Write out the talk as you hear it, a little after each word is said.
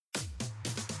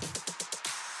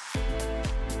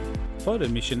Photo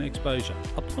Mission Exposure,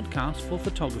 a podcast for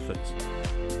photographers.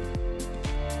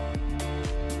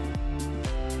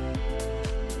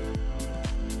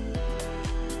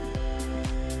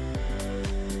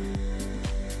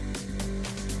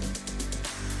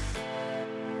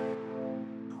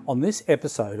 On this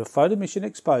episode of Photo Mission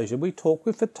Exposure, we talk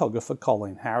with photographer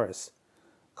Colleen Harris.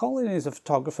 Colleen is a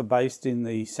photographer based in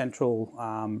the central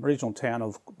regional town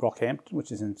of Rockhampton,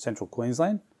 which is in central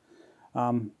Queensland.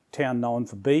 Town known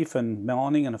for beef and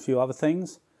mining and a few other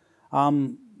things.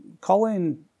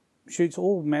 Colleen shoots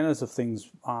all manners of things,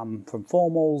 from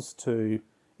formals to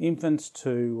infants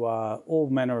to all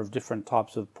manner of different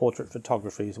types of portrait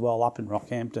photography as well up in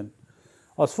Rockhampton.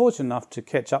 I was fortunate enough to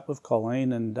catch up with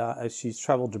Colleen, and as she's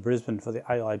travelled to Brisbane for the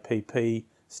AIPP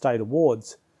State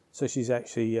Awards, so she's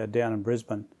actually down in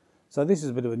Brisbane. So this is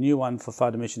a bit of a new one for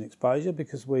Photo Mission Exposure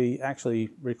because we actually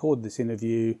recorded this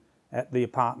interview at the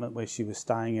apartment where she was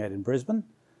staying at in Brisbane.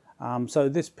 So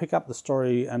this pick up the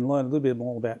story and learn a little bit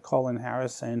more about Colleen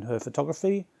Harris and her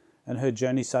photography and her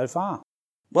journey so far.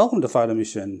 Welcome to Photo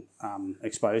Mission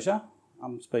Exposure.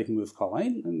 I'm speaking with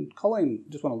Colleen, and Colleen,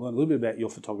 just want to learn a little bit about your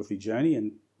photography journey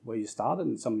and where you started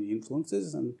and some of your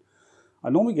influences. And I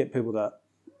normally get people to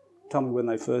tell me when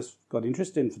they first got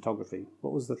interested in photography.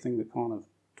 What was the thing that kind of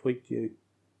tweaked your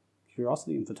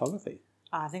curiosity in photography?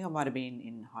 I think I might have been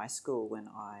in high school when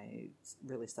I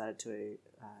really started to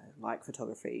like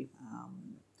photography.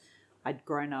 I'd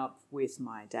grown up with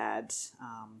my dad,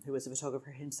 who was a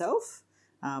photographer himself.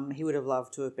 He would have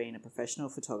loved to have been a professional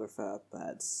photographer,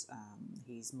 but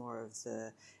he's more of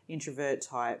the introvert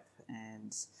type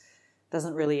and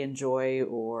doesn't really enjoy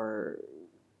or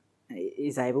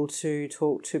is able to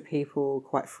talk to people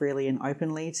quite freely and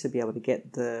openly to be able to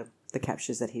get the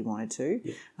captures that he wanted to.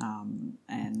 Yeah.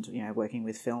 And, working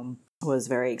with film was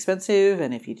very expensive,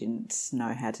 and if you didn't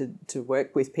know how to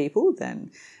work with people,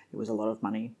 then it was a lot of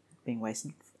money being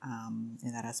wasted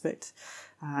in that aspect.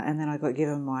 And then I got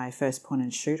given my first point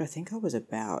and shoot. I think I was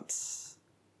about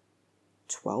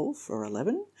 12 or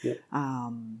 11. Yep.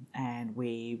 And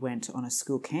we went on a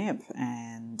school camp,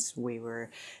 and we were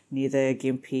near the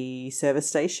Gympie service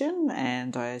station,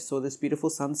 and I saw this beautiful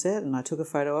sunset, and I took a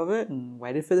photo of it and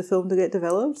waited for the film to get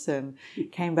developed, and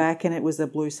came back and it was a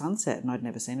blue sunset, and I'd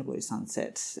never seen a blue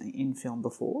sunset in film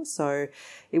before. So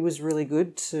it was really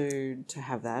good to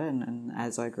have that, and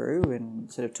as I grew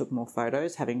and sort of took more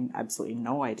photos, having absolutely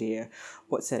no idea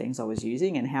what settings I was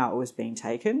using and how it was being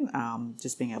taken,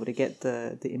 just being able to get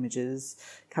the images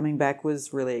coming back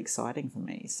was really exciting for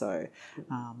me. So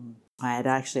I had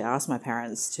actually asked my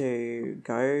parents to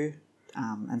go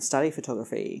and study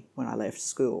photography when I left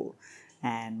school,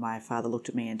 and my father looked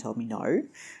at me and told me no,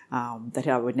 that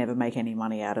I would never make any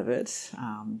money out of it,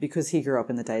 because he grew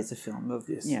up in the days of film of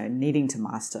Yes. needing to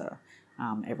master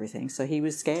everything. So he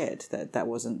was scared that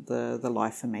wasn't the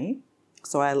life for me.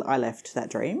 So I left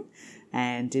that dream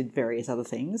and did various other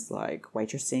things like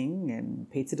waitressing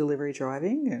and pizza delivery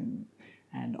driving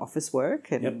and office work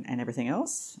and everything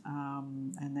else.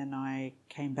 And then I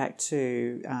came back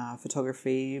to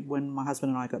photography when my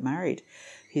husband and I got married.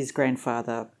 His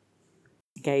grandfather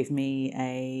gave me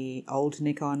a old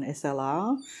Nikon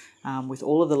SLR with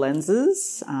all of the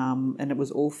lenses, and it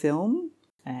was all film.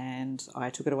 And I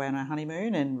took it away on our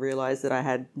honeymoon and realised that I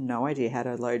had no idea how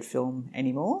to load film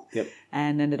anymore. Yep.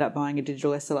 And ended up buying a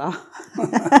digital SLR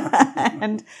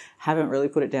and haven't really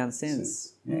put it down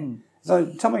since. Yeah. So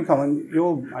tell me, Colin,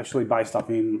 you're actually based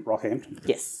up in Rockhampton.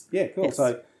 Yes. Yeah, cool. Yes.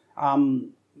 So,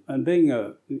 and being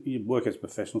you work as a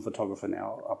professional photographer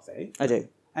now up there. I do.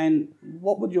 And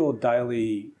what would your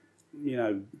daily,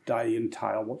 day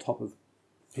entail? What type of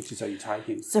pictures are you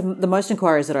taking? So the most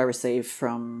inquiries that I receive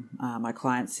from my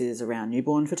clients is around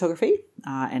newborn photography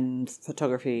and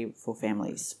photography for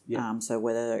families. Yep. So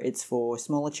whether it's for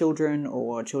smaller children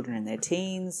or children in their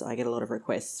teens, I get a lot of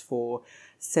requests for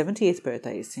 70th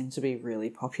birthdays. Seem to be really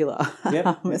popular.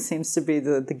 Yep. It seems to be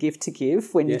the gift to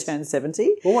give when Yes. you turn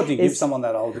 70. Well, what do you give someone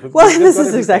that old? Well, this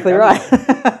is exactly right.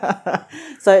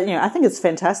 So, I think it's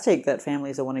fantastic that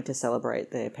families are wanting to celebrate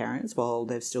their parents while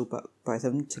they've still got both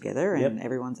of them together and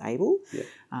everyone's able. Yep.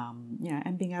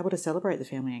 And being able to celebrate the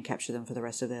family and capture them for the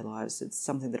rest of their lives. It's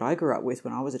something that I grew up with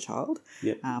when I was a child.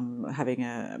 Yep.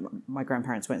 My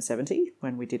grandparents weren't 70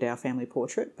 when we did our family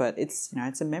portrait, but it's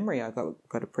a memory. I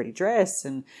got a pretty dress,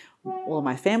 and all of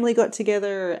my family got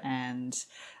together, and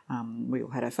we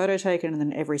all had our photo taken, and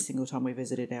then every single time we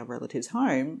visited our relatives'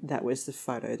 home, that was the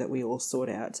photo that we all sought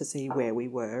out to see where we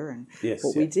were and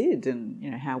what we did, and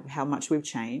how much we've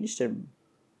changed and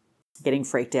getting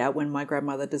freaked out when my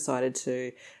grandmother decided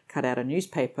to cut out a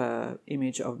newspaper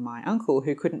image of my uncle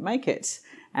who couldn't make it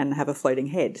and have a floating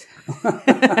head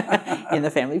in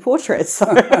the family portrait. So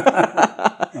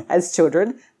as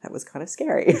children, that was kind of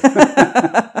scary.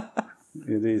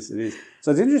 It is.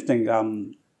 So it's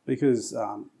interesting because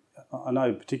I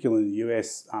know particularly in the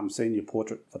US, senior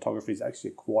portrait photography is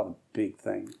actually quite a big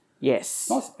thing.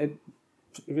 Yes.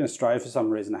 Even in Australia, for some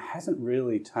reason, it hasn't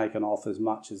really taken off as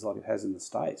much as like it has in the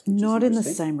States. Not in the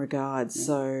same regard. Yeah.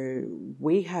 So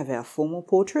we have our formal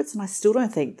portraits, and I still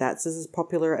don't think that's as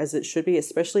popular as it should be,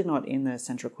 especially not in the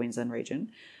central Queensland region.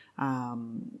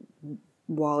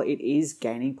 While it is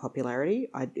gaining popularity,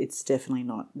 it's definitely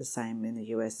not the same in the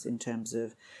US in terms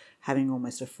of having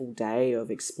almost a full day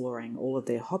of exploring all of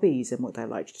their hobbies and what they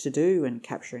like to do and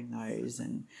capturing those,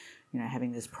 and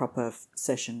having this proper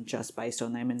session just based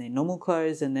on them in their normal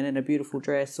clothes and then in a beautiful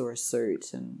dress or a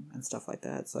suit and stuff like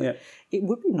that. So It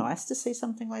would be nice to see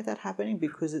something like that happening,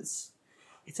 because it's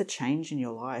a change in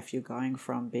your life. You're going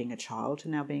from being a child to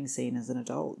now being seen as an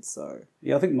adult. So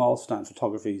I think milestone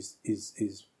photography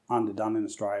is underdone in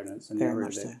Australia, and it's an very area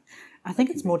much so. I think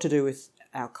it's more to do with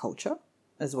our culture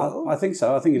as well. I think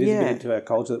so. I think it is a bit into our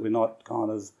culture that we're not kind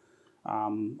of,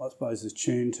 I suppose, as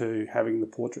tuned to having the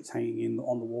portraits hanging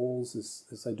on the walls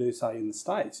as they do, say, in the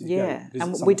States.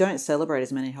 And we don't celebrate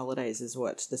as many holidays as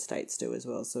what the States do as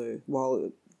well. So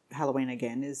while Halloween,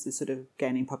 again, is sort of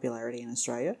gaining popularity in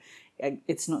Australia,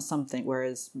 it's not something,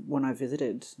 whereas when I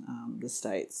visited the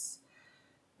States,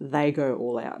 they go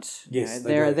all out. Yes,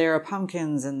 there are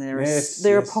pumpkins, and there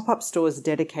are pop-up stores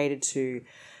dedicated to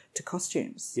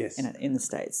costumes in the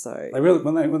States. So they really,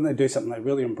 when they do something, they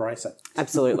really embrace it.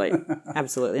 Absolutely.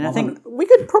 And I think we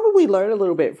could probably learn a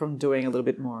little bit from doing a little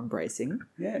bit more embracing.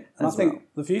 Yeah, and I think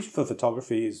the future for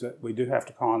photography is that we do have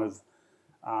to kind of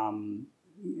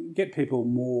get people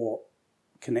more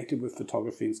connected with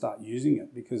photography and start using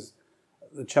it, because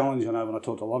the challenge, I know when I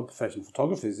talk to a lot of professional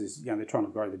photographers, is they're trying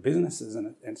to grow their businesses,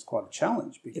 and it's quite a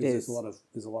challenge because there's a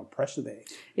lot of pressure there.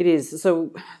 It is.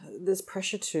 So there's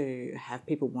pressure to have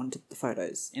people want the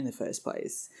photos in the first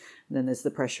place. And then there's the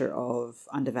pressure of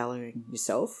undervaluing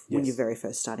yourself when you're very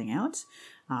first starting out.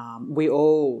 We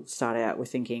all start out with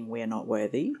thinking we are not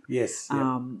worthy. Yes.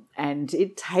 And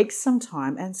it takes some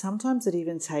time, and sometimes it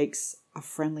even takes a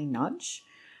friendly nudge,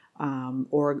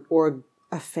 or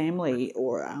a family,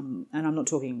 or and I'm not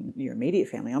talking your immediate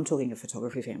family, I'm talking a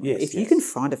photography family. If you can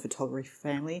find a photography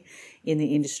family in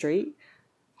the industry,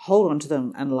 hold on to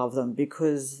them and love them,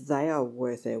 because they are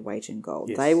worth their weight in gold.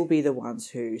 Yes. They will be the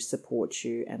ones who support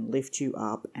you and lift you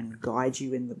up and guide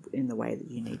you in the way that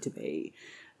you need to be.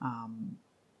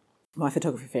 My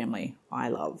photography family, I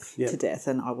love to death,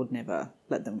 and I would never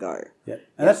let them go. Yeah,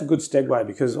 and that's a good segue,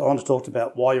 because I want to talk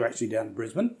about why you're actually down in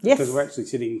Brisbane. Yes. Because we're actually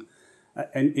sitting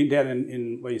down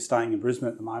in where you're staying in Brisbane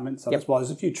at the moment. So that's why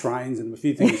there's a few trains and a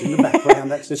few things in the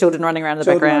background. That's just children running around in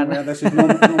the background. That's just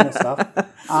normal stuff.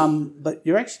 But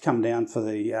you're actually come down for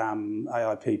the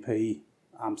AIPP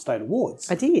State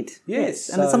Awards. I did. Yes.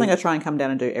 And it's something I try and come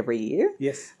down and do every year.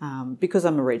 Yes. Because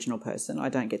I'm a regional person, I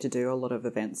don't get to do a lot of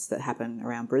events that happen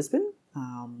around Brisbane.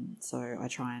 So I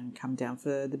try and come down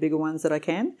for the bigger ones that I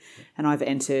can. And I've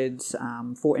entered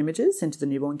 4 images into the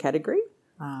newborn category.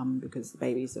 Because the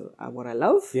babies are what I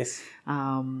love. Yes.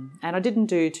 And I didn't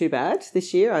do too bad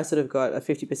this year. I sort of got a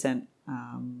 50%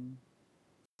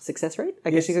 success rate, I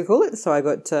guess you could call it. So I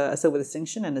got a silver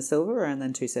distinction and a silver, and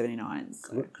then 2 79s.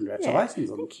 So,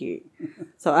 congratulations. Yeah, thank you.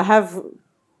 So I have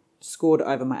scored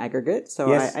over my aggregate.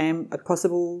 So I am a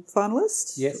possible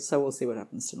finalist. Yes. So we'll see what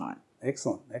happens tonight.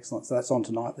 Excellent. So that's on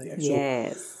tonight, the actual...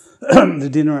 Yes. the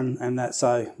dinner and that.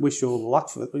 So wish you all the luck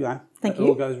for it. Thank you. It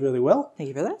all goes really well. Thank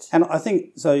you for that. And I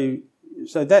think so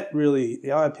that really, the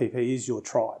IPP is your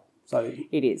tribe. So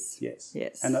it is. Yes.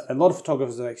 Yes. And a lot of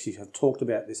photographers actually have talked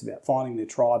about this, about finding their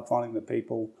tribe, finding the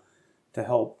people to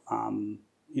help,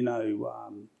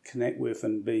 connect with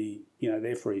and be,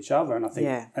 there for each other. And I think,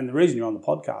 and the reason you're on the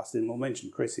podcast, and we'll mention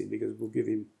Chris here because we'll give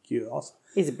him kudos.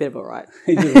 He's a bit of a right.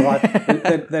 He's a bit of a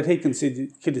right. that he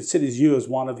considers you as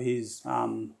one of his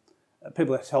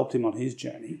people that's helped him on his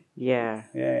journey. Yeah.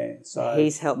 Yeah. So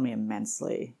he's helped me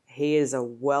immensely. He is a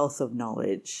wealth of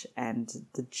knowledge and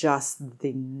just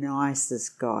the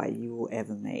nicest guy you will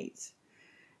ever meet.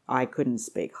 I couldn't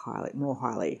speak more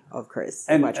highly of Chris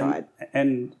if I tried.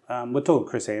 And we're talking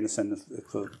Chris Anderson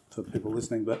for people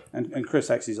listening, and Chris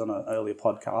actually is on an earlier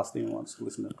podcast. He wants to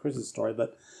listen to Chris's story,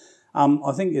 but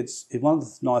I think it's one of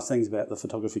the nice things about the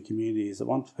photography community is that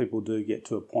once people do get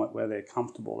to a point where they're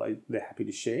comfortable, they're happy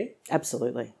to share.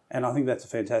 Absolutely. And I think that's a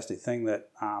fantastic thing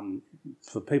that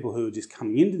for people who are just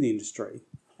coming into the industry.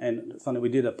 And funny, we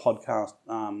did a podcast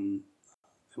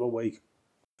a week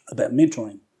about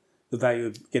mentoring, the value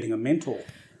of getting a mentor.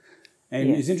 And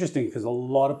Yes. it's interesting because a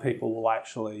lot of people will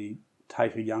actually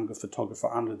take a younger photographer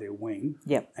under their wing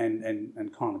Yep.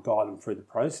 and kind of guide them through the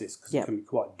process because Yep. it can be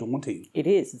quite daunting. It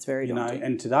is. It's very You know, daunting.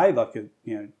 and today,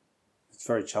 it's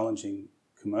very challenging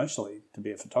commercially to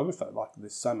be a photographer. Like,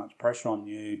 there's so much pressure on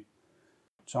you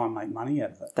to try and make money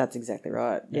out of it. That's exactly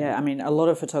right. Yeah, I mean, a lot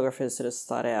of photographers sort of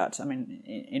start out. I mean,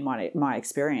 in my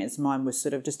experience, mine was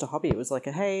sort of just a hobby. It was like,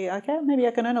 hey, okay, maybe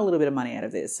I can earn a little bit of money out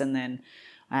of this. And then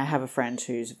I have a friend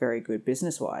who's very good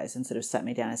business-wise and sort of sat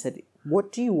me down and said,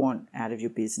 what do you want out of your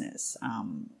business?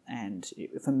 And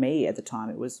for me at the time,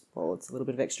 it was, well, it's a little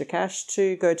bit of extra cash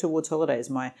to go towards holidays.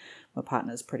 My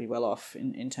partner's pretty well off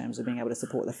in terms of being able to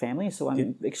support the family, so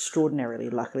I'm extraordinarily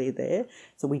lucky there.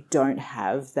 So we don't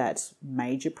have that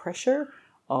major pressure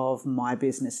of my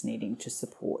business needing to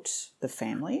support the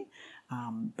family.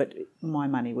 But my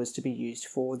money was to be used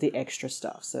for the extra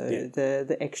stuff. So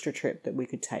the extra trip that we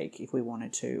could take if we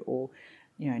wanted to, or,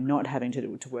 not having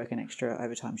to work an extra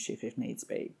overtime shift if needs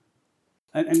be.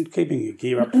 And keeping your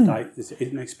gear up to date is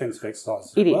an expensive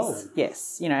exercise as well. It is,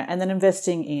 yes. And then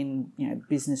investing in,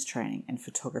 business training and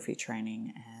photography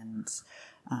training and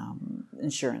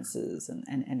insurances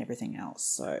and everything else.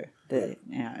 So,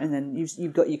 and then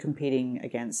you're competing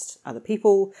against other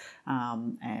people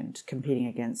and competing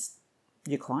against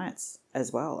your clients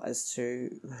as well, as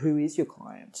to who is your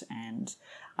client and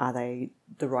are they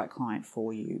the right client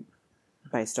for you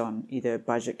based on either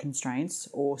budget constraints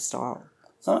or style.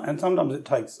 And sometimes it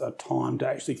takes a time to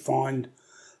actually find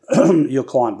your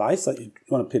client base that you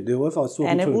want to deal with.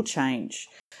 And it will change.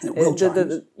 It will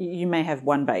change. You may have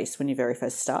one base when you very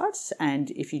first start, and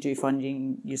if you do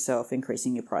finding yourself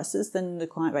increasing your prices, then the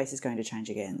client base is going to change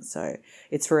again. So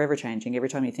it's forever changing. Every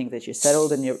time you think that you're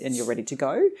settled and you're ready to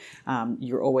go,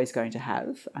 you're always going to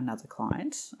have another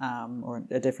client or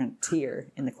a different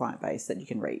tier in the client base that you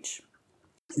can reach.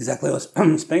 Exactly. I was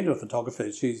speaking to a photographer.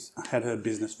 She's had her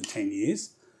business for 10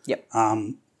 years. Yep.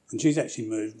 And she's actually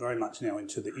moved very much now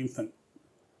into the infant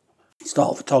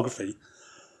style photography.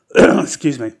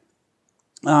 Excuse me.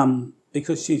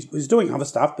 Because she was doing other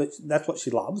stuff, but that's what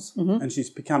she loves, and she's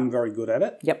become very good at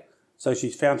it. Yep. So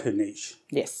she's found her niche.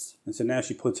 Yes. And so now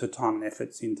she puts her time and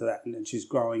efforts into that, and she's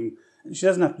growing. And she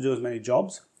doesn't have to do as many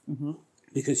jobs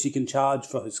because she can charge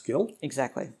for her skill.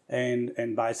 Exactly.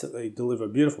 And basically deliver a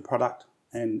beautiful product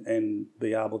and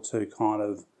be able to kind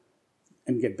of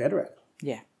and get better at it.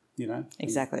 Yeah.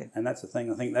 Exactly. And that's the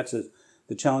thing. I think that's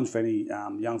the challenge for any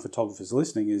young photographers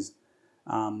listening is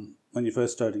when you're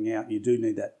first starting out, you do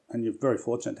need that, and you're very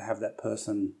fortunate to have that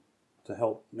person to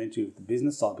help mentor you with the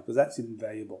business side because that's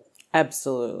invaluable.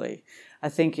 Absolutely. I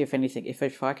think if anything,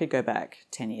 if I could go back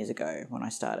 10 years ago when I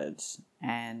started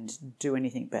and do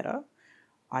anything better,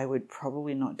 I would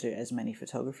probably not do as many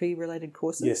photography-related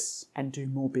courses. Yes. And do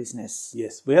more business.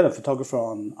 Yes. We had a photographer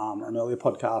on an earlier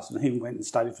podcast, and he went and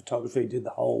studied photography, did the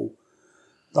whole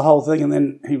thing, and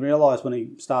then he realised when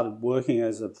he started working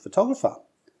as a photographer,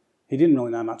 he didn't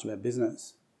really know much about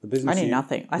business. I knew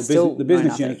nothing. The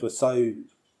business units were so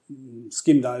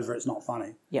skimmed over, it's not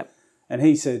funny. Yep. And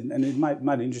he said, and it made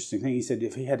an interesting thing, he said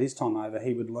if he had his time over,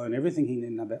 he would learn everything he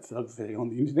needed about photography on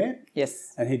the internet.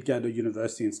 Yes. And he'd go to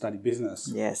university and study business.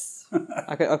 Yes.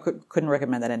 I couldn't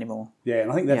recommend that anymore. Yeah,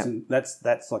 and I think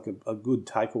that's like a good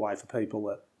takeaway for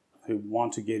people who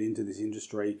want to get into this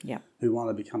industry, who want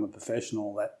to become a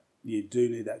professional, that you do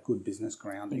need that good business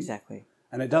grounding. Exactly.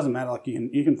 And it doesn't matter, like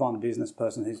you can find a business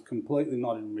person who's completely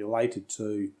not even related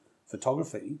to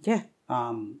photography. Yeah.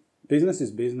 Business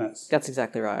is business. That's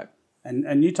exactly right.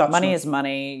 And you touched money is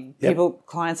money.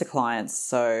 Clients are clients.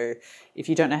 So if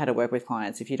you don't know how to work with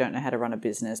clients, if you don't know how to run a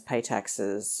business, pay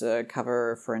taxes,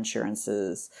 cover for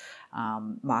insurances,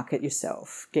 market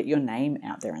yourself, get your name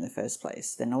out there in the first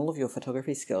place, then all of your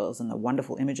photography skills and the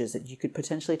wonderful images that you could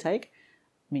potentially take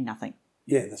mean nothing.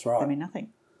 Yeah, that's right. They mean nothing.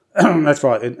 That's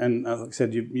right. And like I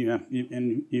said,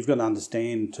 you've got to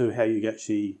understand too how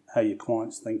your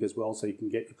clients think as well, so you can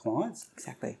get your clients.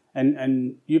 Exactly.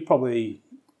 And you probably.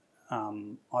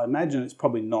 I imagine it's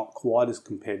probably not quite as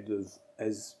competitive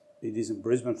as it is in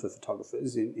Brisbane for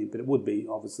photographers, but it would be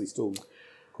obviously still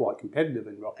quite competitive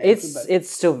in Rockhampton. It's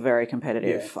still very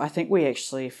competitive. Yeah. I think we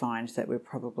actually find that we're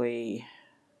probably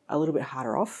a little bit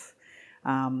harder off.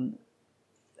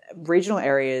 Regional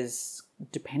areas,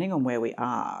 depending on where we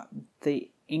are,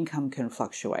 the income can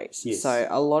fluctuate. Yes. So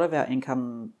a lot of our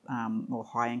income or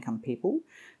high income people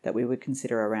that we would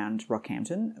consider around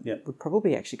Rockhampton would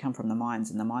probably actually come from the mines,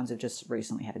 and the mines have just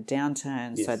recently had a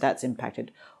downturn, so that's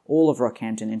impacted all of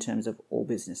Rockhampton in terms of all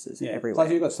businesses everywhere.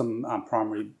 Plus you've got some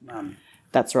primary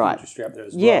That's right. industry up there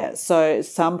as well. Yeah, so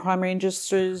some primary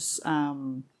industries,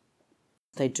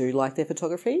 they do like their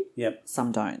photography. Yep.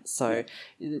 Some don't. So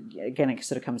again, it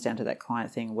sort of comes down to that client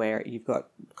thing where you've got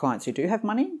clients who do have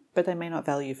money, but they may not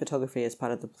value photography as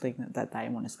part of the thing that they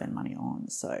want to spend money on.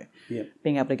 So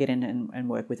being able to get in and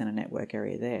work within a network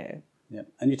area there. Yeah,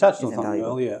 and you touched on something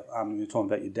invaluable. earlier. You were talking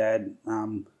about your dad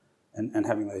and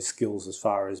having those skills as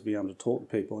far as being able to talk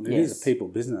to people. And it is a people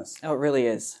business. Oh, it really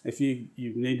is. If you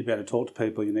need to be able to talk to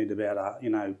people, you need to be able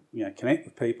to connect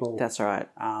with people. That's right.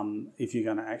 If you're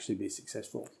going to actually be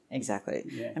successful. Exactly.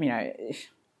 Yeah. I mean,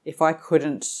 if I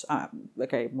couldn't,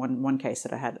 one case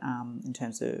that I had in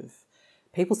terms of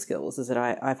people skills is that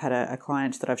I've had a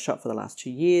client that I've shot for the last 2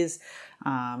 years.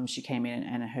 She came in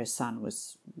and her son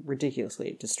was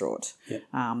ridiculously distraught. Yeah.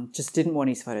 Just didn't want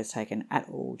his photos taken at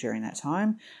all during that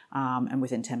time. And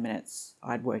within 10 minutes,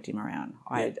 I'd worked him around.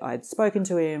 I'd spoken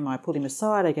to him, I pulled him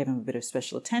aside, I gave him a bit of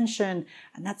special attention,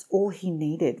 and that's all he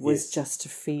needed was just to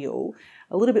feel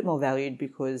a little bit more valued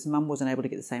because mum wasn't able to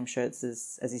get the same shirts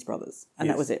as his brothers. And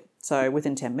that was it. So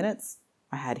within 10 minutes,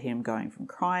 I had him going from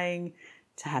crying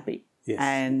to happy. Yes.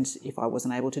 And if I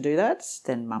wasn't able to do that,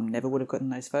 then mum never would have gotten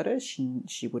those photos.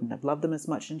 She wouldn't have loved them as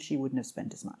much and she wouldn't have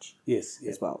spent as much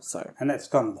as well. So, and that's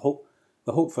kind of the hook.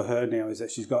 The hook for her now is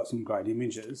that she's got some great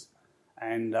images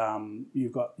and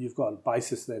you've got a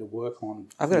basis there to work on.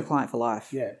 I've got a client for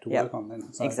life. Yeah, to work on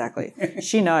then. So. Exactly.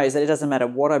 She knows that it doesn't matter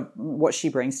what she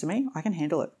brings to me, I can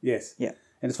handle it. Yes. Yeah.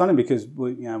 And it's funny because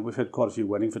we've had quite a few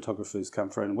wedding photographers come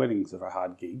through, and weddings are a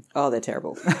hard gig. Oh, they're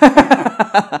terrible.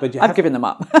 But I've given them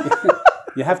up.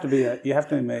 you have to be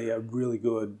a really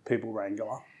good people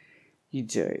wrangler. You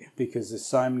do. Because there's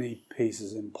so many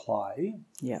pieces in play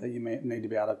that you need to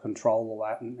be able to control all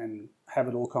that and have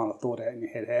it all kind of thought out in your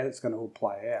head how it's going to all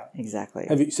play out. Exactly.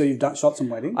 So you've shot some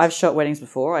weddings? I've shot weddings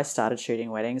before. I started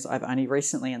shooting weddings. I've only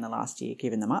recently in the last year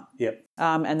given them up. Yep.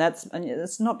 And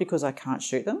it's not because I can't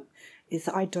shoot them. It's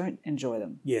I don't enjoy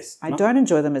them. Yes. I don't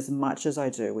enjoy them as much as I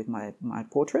do with my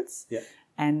portraits. Yep.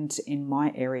 And in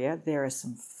my area, there are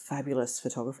some fabulous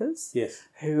photographers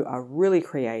who are really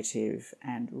creative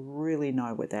and really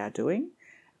know what they are doing.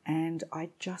 And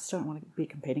I just don't want to be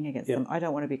competing against them. I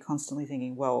don't want to be constantly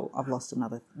thinking, well, I've lost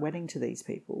another wedding to these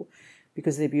people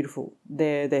because they're beautiful.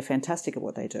 They're fantastic at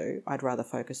what they do. I'd rather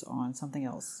focus on something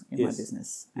else in my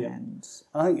business. Yep. And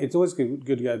I think it's always good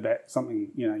to go back to something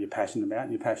you're passionate about,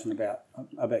 and you're passionate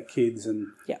about kids and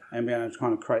being able to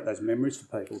kind of create those memories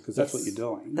for people because that's what you're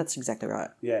doing. That's exactly right.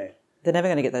 Yeah. They're never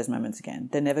going to get those moments again.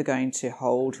 They're never going to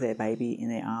hold their baby in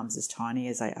their arms as tiny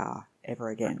as they are ever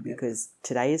again because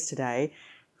today is today,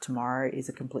 tomorrow is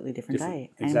a completely different day.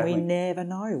 Exactly. And we never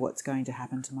know what's going to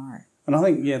happen tomorrow. And I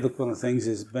think, look, one of the things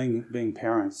is being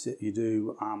parents, you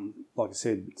do, like I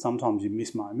said, sometimes you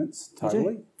miss moments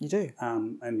totally. You do.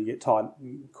 And you get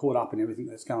caught up in everything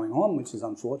that's going on, which is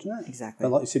unfortunate. Exactly.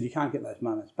 But like you said, you can't get those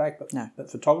moments back. But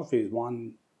photography is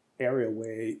one area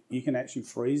where you can actually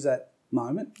freeze that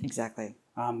moment. Exactly.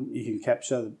 You can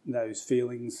capture those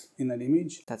feelings in that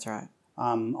image. That's right.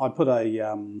 I put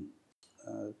a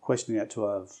question out to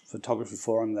a photography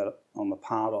forum that I'm a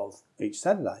part of each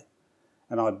Saturday.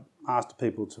 And I asked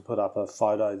people to put up a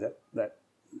photo that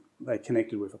they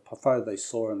connected with, a photo they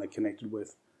saw and they connected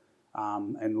with,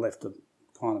 and left a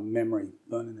kind of memory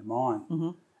burn in their mind. Mm-hmm.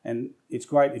 And it's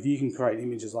great if you can create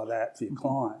images like that for your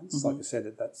clients. Mm-hmm. Like I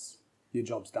said, that's your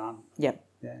job's done. Yep.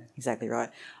 Yeah. Exactly right.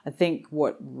 I think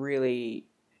what really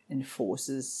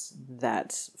enforces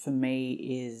that for me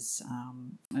is,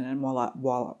 and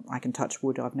while I can touch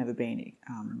wood, I've never been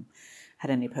had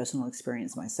any personal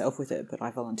experience myself with it, but I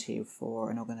volunteer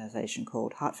for an organisation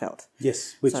called Heartfelt.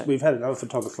 Yes, which we've had another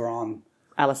photographer on.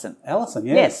 Alison,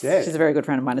 yes. She's a very good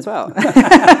friend of mine as well.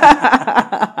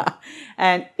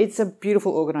 And it's a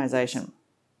beautiful organisation.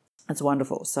 It's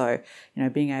wonderful. So,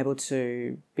 being able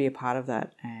to be a part of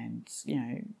that and,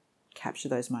 capture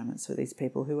those moments for these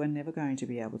people who are never going to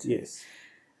be able to. Yes.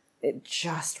 It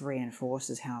just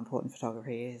reinforces how important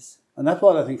photography is. And that's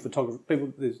why I think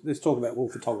there's talk about, will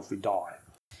photography die?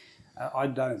 I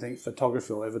don't think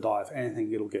photography will ever die. If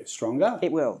anything, it'll get stronger.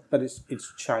 It will. But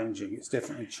it's changing. It's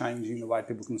definitely changing the way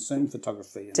people consume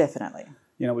photography. And, definitely.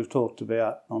 We've talked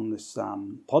about on this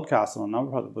podcast, on a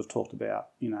number of we've talked about,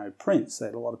 prints,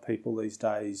 that a lot of people these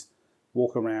days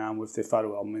walk around with their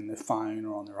photo album in their phone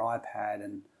or on their iPad.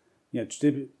 And,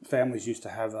 families used to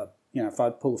have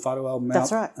pull the photo album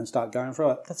out and start going through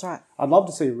it. That's right. I'd love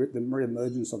to see the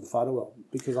re-emergence of the photo album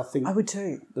because I think... I would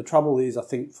too. The trouble is, I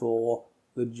think, for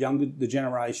the younger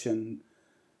generation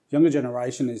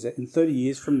is that in 30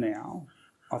 years from now,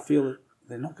 I feel that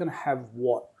they're not going to have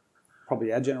what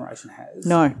probably our generation has.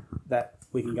 No. That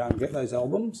we can go and get those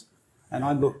albums And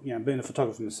I look, being a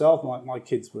photographer myself, my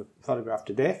kids were photographed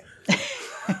to death.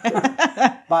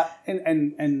 But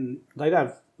and they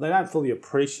don't fully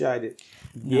appreciate it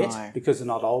yet because they're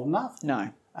not old enough. No.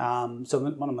 So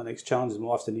one of my next challenges, my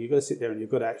wife said, you've got to sit there and you've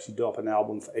got to actually do up an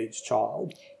album for each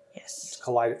child. Yes.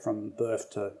 Collate it from birth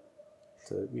to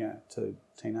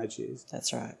teenage years.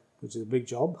 That's right. Which is a big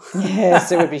job.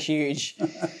 Yes, it would be huge.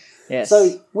 Yes.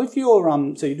 So with your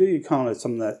so you do your kind of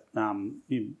some of that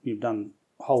you've done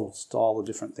a whole style of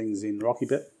different things in Rocky,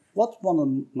 but what's one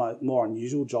of the more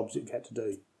unusual jobs you've had to do?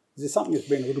 Is there something that's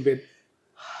been a little bit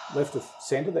left of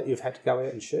centre that you've had to go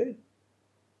out and shoot?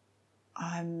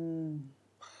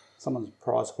 Someone's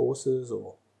prize horses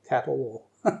or cattle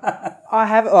or I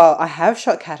have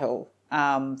shot cattle.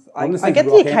 I get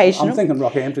the occasional. I'm thinking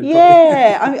Rockhampton.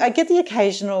 Yeah, I get the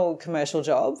occasional commercial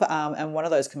job, and one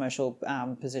of those commercial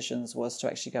positions was to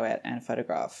actually go out and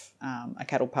photograph a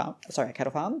cattle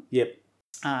farm. Yep.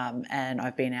 And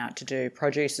I've been out to do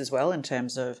produce as well in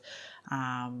terms of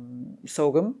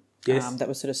sorghum. Yes. That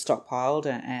was sort of stockpiled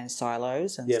and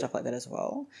silos and Yep. stuff like that as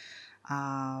well.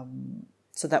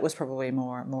 So that was probably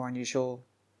more unusual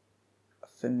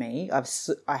for me.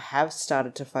 I have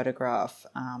started to photograph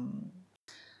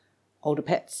older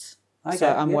pets. Okay, So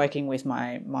I'm yep. working with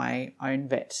my own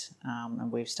vet,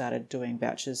 and we've started doing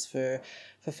vouchers for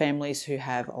families who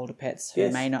have older pets who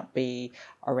Yes. may not be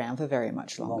around for very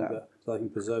much longer. So they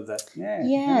can preserve that. Yeah.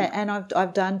 Yeah, and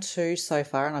I've done 2 so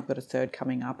far, and I've got a 3rd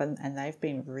coming up, and they've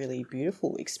been really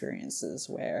beautiful experiences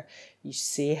where you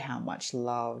see how much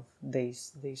love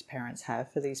these parents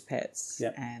have for these pets,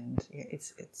 Yep. and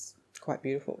it's quite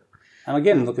beautiful. And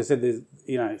again, like I said, there's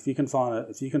if you can find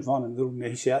a little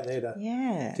niche out there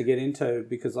to get into,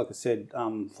 because like I said,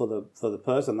 for the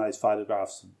person, those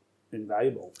photographs are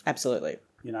invaluable. Absolutely.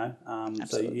 So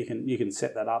Absolutely. you can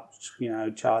set that up,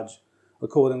 charge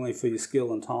accordingly for your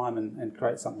skill and time, and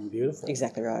create something beautiful.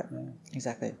 Exactly right. Yeah.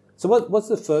 Exactly. So what's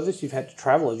the furthest you've had to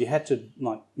travel? Have you had to,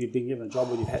 you've been given a job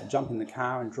where you've had to jump in the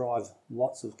car and drive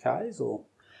lots of Ks, or?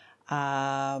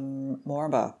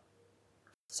 Moranbah.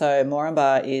 So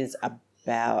Moranbah is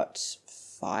about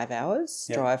 5 hours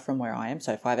Yep. drive from where I am,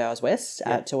 so 5 hours west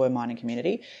Yep. to a mining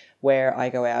community where I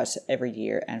go out every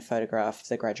year and photograph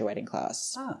the graduating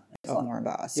class of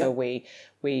Moranbah. So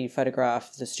we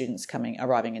photograph the students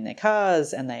arriving in their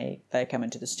cars, and they come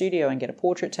into the studio and get a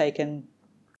portrait taken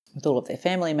with all of their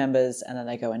family members, and then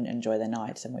they go and enjoy their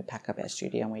night, and we pack up our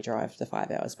studio and we drive the 5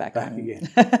 hours back home again.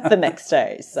 the next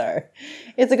day. So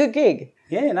it's a good gig.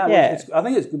 Yeah, no, Yeah. I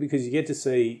think it's good because you get to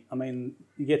see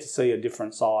a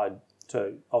different side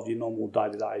of your normal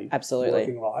day-to-day Absolutely.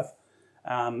 working life.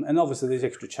 And obviously there's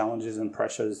extra challenges and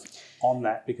pressures on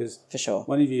that, because For sure.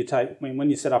 when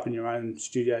you set up in your own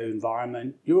studio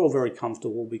environment, you're all very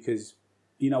comfortable because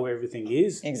you know where everything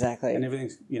is. Exactly. And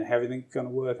everything's going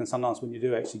to work. And sometimes when you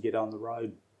do actually get on the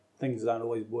road, things don't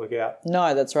always work out.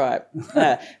 No, that's right.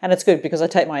 And it's good because I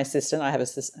take my assistant. I have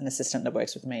an assistant that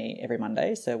works with me every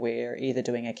Monday. So we're either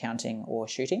doing accounting or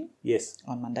shooting Yes.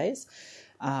 on Mondays.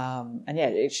 And yeah,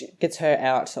 it gets her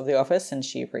out of the office and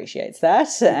she appreciates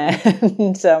that.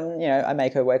 And, I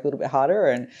make her work a little bit harder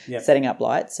and Yep. setting up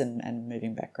lights and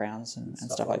moving backgrounds and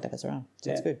stuff like that as well. So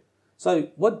it's good. So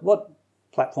what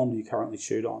platform do you currently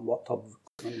shoot on? What type of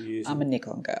equipment are you using? I'm a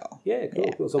Nikon girl. Yeah, cool.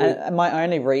 Yeah. Cool. So And my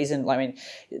only reason,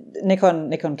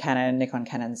 Nikon, Canon, Nikon,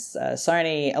 Canon's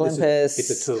Sony, Olympus. it's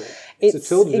a tool. It's a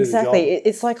tool to do the exactly. job.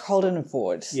 It's like Holden and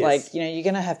Ford. Yes. You're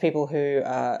going to have people who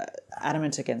are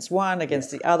adamant against one,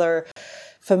 against the other.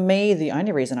 For me, the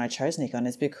only reason I chose Nikon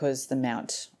is because the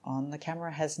mount on the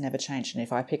camera has never changed. And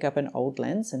if I pick up an old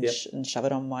lens and, Yep. and shove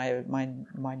it on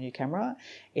my new camera,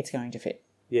 it's going to fit.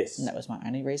 Yes. And that was my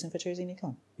only reason for choosing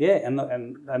Nikon. Yeah, and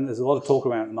there's a lot of talk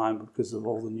around at the moment because of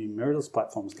all the new mirrorless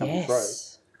platforms coming through.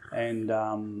 And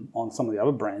on some of the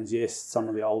other brands, yes, some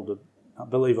of the older, I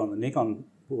believe on the Nikon,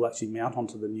 will actually mount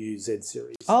onto the new Z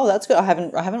series. Oh, that's good. I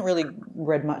haven't really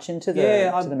read much into the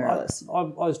mirrorless. I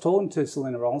was talking to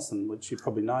Selena Rolston, which you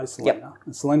probably know, Selena. Yep.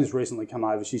 And Selena's recently come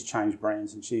over. She's changed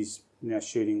brands and she's now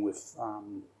shooting with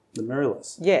the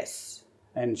mirrorless. Yes.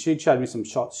 And she'd showed me some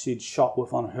shots she'd shot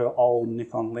with on her old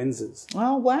Nikon lenses.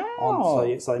 Oh, wow.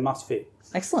 So they must fit.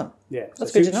 Excellent. Yeah.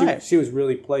 That's So good to know. She was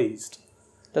really pleased.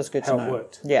 That's good to how know. it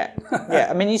worked. Yeah. Yeah.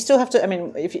 I mean, you still have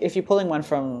to, if you're pulling one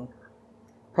from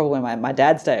probably my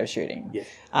dad's day of shooting,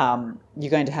 you're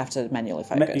going to have to manually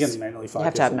focus. You're going to manually focus. You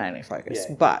have to have manually focus.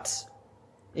 Yeah. But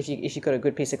if you've got a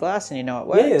good piece of glass and you know it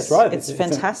works, Yeah, that's right. it's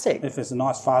fantastic. If it's a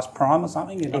nice fast prime or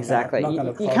something, you're not Exactly.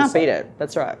 Gonna You can't beat it.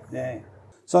 That's right. Yeah.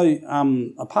 So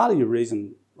a part of your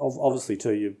reason obviously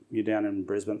too, you're down in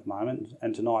Brisbane at the moment,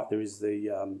 and tonight there is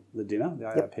the dinner, the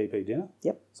AIPP dinner.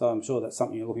 Yep. So I'm sure that's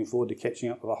something you're looking forward to, catching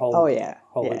up with a whole. Oh yeah,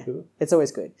 whole yeah. heap of it. It's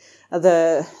always good.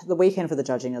 The weekend for the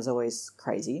judging is always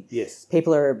crazy. Yes.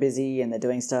 People are busy and they're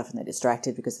doing stuff and they're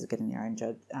distracted because they're getting their own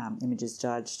images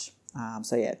judged.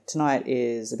 So yeah, tonight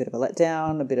is a bit of a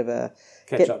letdown, a bit of a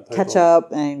catch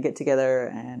up and get together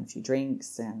and a few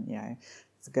drinks, and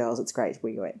for girls it's great.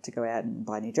 We get to go out and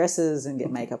buy new dresses and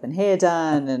get makeup and hair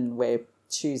done and wear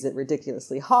shoes that are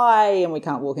ridiculously high and we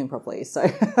can't walk in properly. So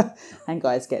and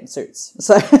guys get suits.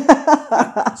 So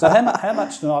So how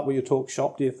much tonight will you talk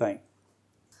shop, do you think?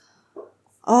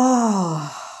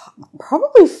 Oh,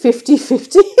 probably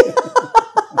 50-50.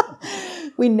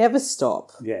 We never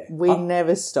stop. Yeah. We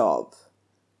never stop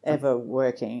ever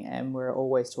working, and we're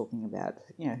always talking about,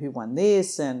 who won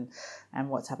this and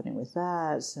what's happening with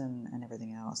that and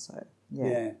everything else. So,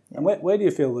 yeah. And where do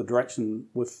you feel the direction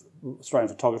with Australian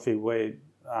photography, where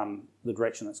the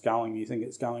direction it's going, you think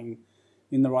it's going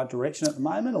in the right direction at the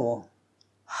moment, or?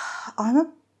 I'm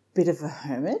a bit of a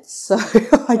hermit, so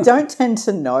I don't tend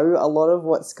to know a lot of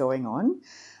what's going on.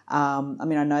 I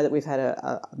know that we've had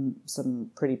some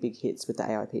pretty big hits with the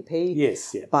AIPP.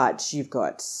 Yes, yeah. But you've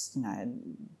got,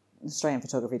 Australian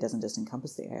photography doesn't just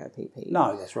encompass the AIPP.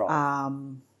 No, that's right. I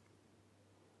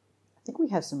think we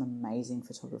have some amazing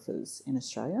photographers in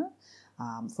Australia.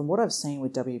 From what I've seen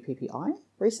with WPPI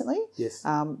recently, yes,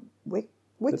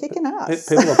 we're kicking ass.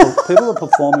 People are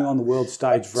performing on the world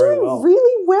stage very well.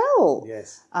 Really well.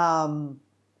 Yes.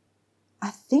 I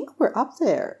think we're up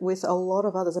there with a lot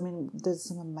of others. There's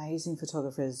some amazing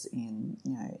photographers in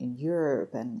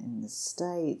Europe and in the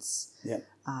States. Yeah.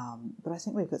 But I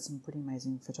think we've got some pretty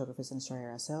amazing photographers in Australia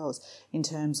ourselves. In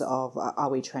terms of, are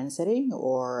we trendsetting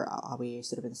or are we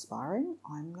sort of inspiring?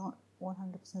 I'm not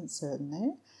 100% certain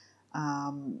there.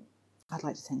 I'd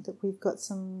like to think that we've got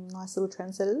some nice little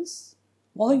trendsetters.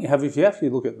 Well, I think you have. If you actually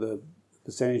look at the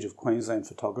percentage of Queensland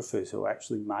photographers who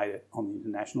actually made it on the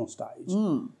international stage,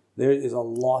 there is a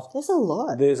lot. There's a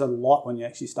lot. There's a lot when you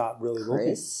actually start really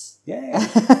Chris. looking.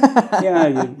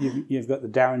 Yeah. You've got the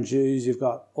Darren Jews, you've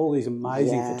got all these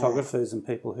amazing photographers and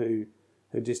people who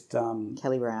just...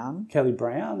 Kelly Brown,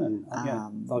 and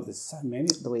there's so many.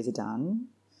 Louisa Dunn.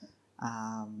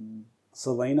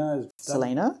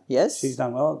 Selena, yes. She's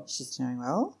done well. She's doing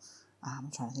well.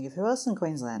 I'm trying to think of who else in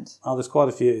Queensland. Oh, there's quite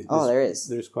a few. There is.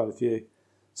 There's quite a few.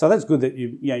 So that's good that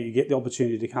you get the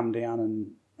opportunity to come down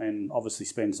and obviously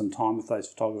spend some time with those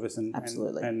photographers and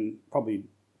absolutely and probably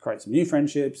create some new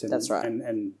friendships and that's right.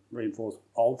 and reinforce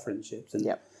old friendships. And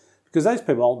yep. Because those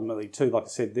people ultimately too, like I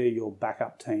said, they're your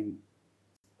backup team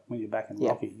when you're back in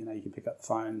Rocky. You can pick up the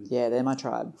phone. Yeah, they're my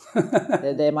tribe.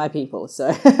 they're my people.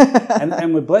 So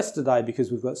and we're blessed today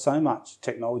because we've got so much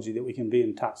technology that we can be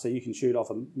in touch. So you can shoot off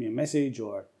a message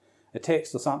or a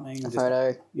text or something.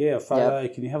 Photo. Yeah, a photo.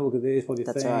 Yep. Can you have a look at this? What do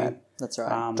you think? That's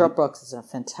right. Dropbox is a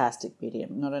fantastic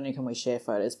medium. Not only can we share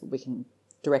photos, but we can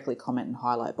directly comment and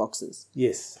highlight boxes.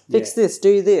 Yes. Fix this,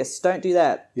 do this, don't do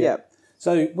that. Yeah. Yep.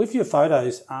 So with your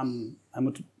photos, and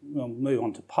we'll move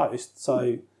on to post.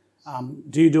 So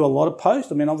do you do a lot of post?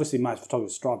 Obviously most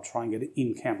photographers strive to try and get it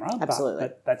in camera. Absolutely.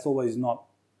 But that's always not,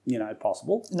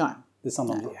 possible. No. There's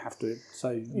sometimes you have to.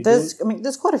 So there's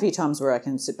quite a few times where I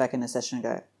can sit back in a session and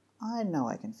go, I know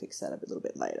I can fix that a little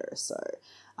bit later. So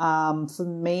for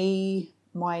me,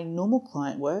 my normal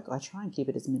client work, I try and keep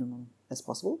it as minimum as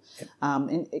possible,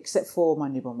 except for my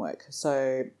newborn work.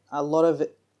 So a lot of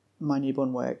my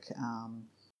newborn work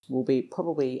will be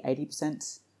probably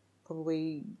 80%,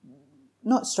 probably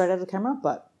not straight out of the camera,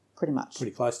 but pretty much.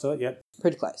 Pretty close to it, yep.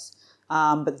 Pretty close.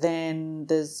 But then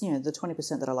there's, the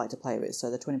 20% that I like to play with. So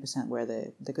the 20% where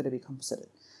they're going to be composited.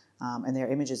 And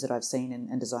they're images that I've seen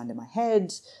and designed in my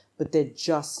head, but they're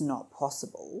just not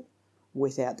possible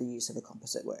without the use of a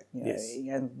composite work. Yes.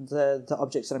 The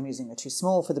objects that I'm using are too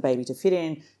small for the baby to fit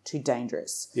in, too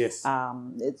dangerous. Yes.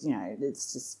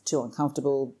 It's just too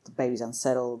uncomfortable, the baby's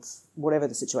unsettled, whatever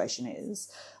the situation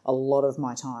is. A lot of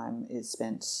my time is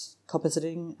spent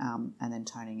compositing and then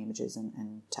toning images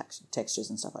and textures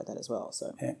and stuff like that as well.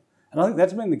 So yeah. And I think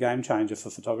that's been the game changer for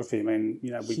photography.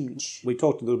 Huge. We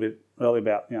talked a little bit earlier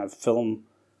about film,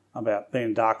 about being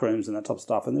in dark rooms and that type of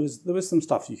stuff, and there was some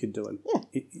stuff you could do in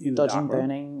the dodging, dark room.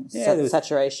 burning,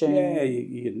 saturation. Yeah,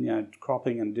 you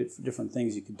cropping and different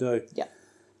things you could do. Yeah.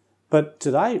 But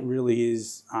today it really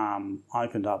is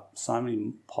opened up so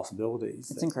many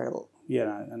possibilities. It's incredible.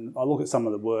 And I look at some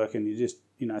of the work, and you just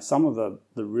some of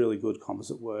the really good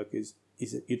composite work is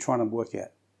it you're trying to work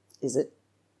out. Is it?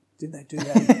 Did they do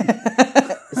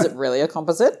that? Is it really a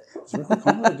composite? It's really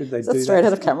complicated. Did they Is do that straight that?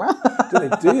 out of camera? Do they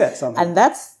do that somehow? And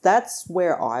that's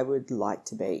where I would like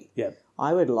to be. Yeah.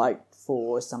 I would like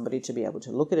for somebody to be able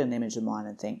to look at an image of mine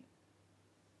and think,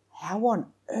 how on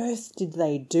earth did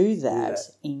they do that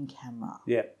in camera?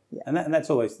 Yeah. And that's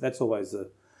always the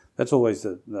I suppose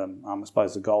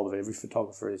the goal of every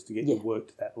photographer is to get your work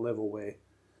to that level where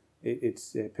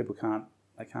people can't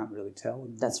really tell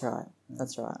anymore. That's right.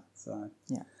 That's right. So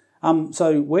yeah.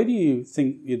 So where do you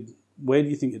think you'd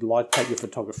like to take your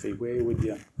photography? Where would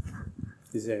you?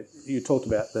 You talked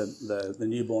about the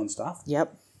newborn stuff.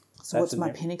 Yep. So what's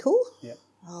my pinnacle? Yep.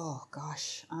 Oh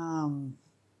gosh.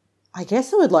 I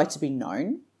guess I would like to be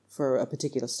known for a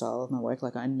particular style of my work.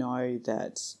 Like I know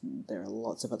that there are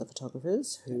lots of other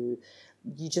photographers who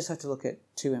you just have to look at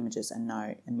 2 images and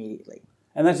know immediately.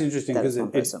 And that's interesting because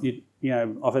that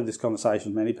I've had this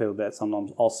conversation with many people about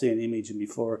sometimes I'll see an image and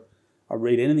before I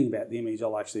read anything about the image,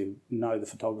 I'll actually know the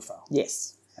photographer.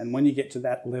 Yes. And when you get to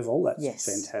that level, that's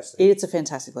fantastic. It's a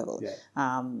fantastic level. Yeah.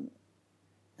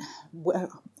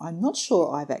 Well, I'm not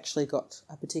sure I've actually got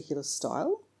a particular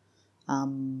style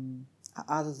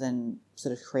other than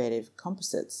sort of creative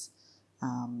composites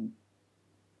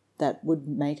that would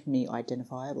make me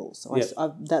identifiable. So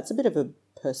that's a bit of a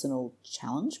personal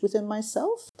challenge within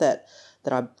myself that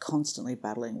I'm constantly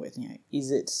battling with.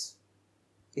 Is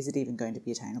it even going to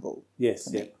be attainable? Yes,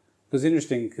 yeah. Because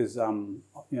interesting because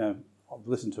I've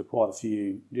listened to quite a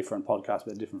few different podcasts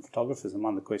about different photographers, and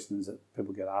one of the questions that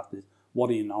people get asked is, "What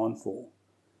are you known for?"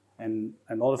 And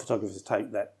a lot of photographers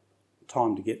take that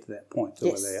time to get to that point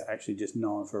where they're actually just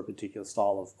known for a particular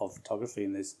style of photography.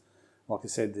 And there's, like I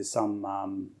said, there's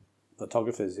some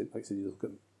photographers that, like I said, you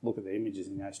look at the images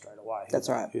and you know straight away who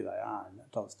they are and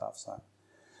that type of stuff.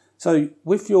 So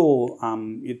with your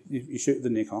you shoot the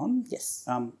Nikon. Yes.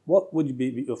 What would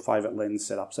be your favourite lens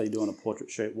setup? So you're doing a portrait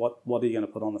shoot. What are you going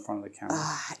to put on the front of the camera?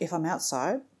 If I'm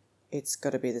outside, it's got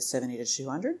to be the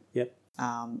 70-200. Yep.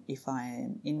 If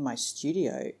I'm in my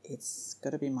studio, it's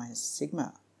got to be my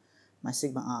Sigma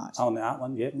Art. Oh, the art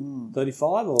one, yep.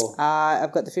 35 or?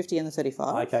 I've got the 50 and the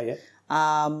 35. Okay, yep.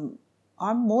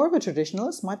 I'm more of a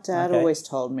traditionalist. My dad always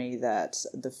told me that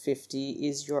the 50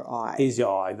 is your eye. Is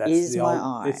your eye. That's is my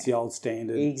eye. It's the old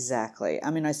standard. Exactly. I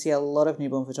mean, I see a lot of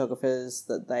newborn photographers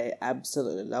that they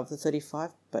absolutely love the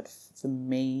 35, but for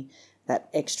me, that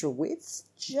extra width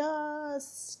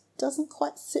just doesn't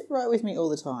quite sit right with me all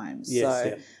the time. Yes,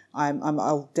 so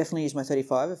I'll definitely use my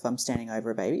 35 if I'm standing over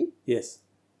a baby. Yes.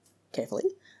 Carefully.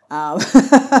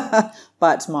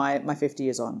 But my 50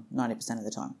 is on 90% of the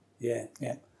time. Yeah,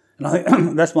 yeah. And I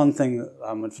think that's one thing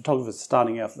that when photographers are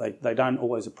starting out, they don't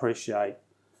always appreciate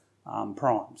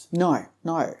primes. No.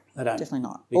 They don't. Definitely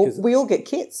not. We all get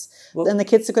kits, and the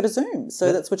kits have got to zoom,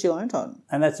 so that's what you learned on.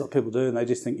 And that's what people do, and they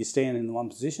just think you stand in one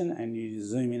position and you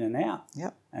zoom in and out.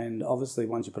 Yep. And obviously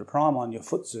once you put a prime on, your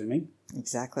foot's zooming.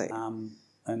 Exactly. And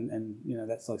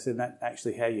that's like I said, that's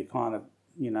actually how you kind of,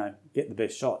 get the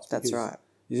best shots. That's right.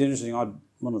 It's interesting.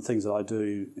 One of the things that I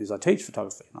do is I teach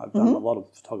photography, and I've done a lot of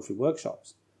photography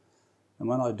workshops. And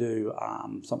when I do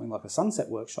something like a sunset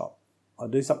workshop, I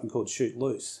do something called shoot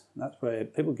loose. And that's where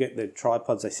people get their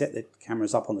tripods, they set their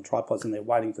cameras up on the tripods and they're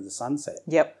waiting for the sunset.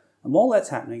 Yep. And while that's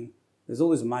happening, there's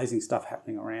all this amazing stuff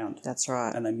happening around. That's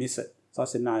right. And they miss it. So I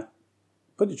said, no,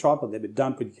 put your tripod there, but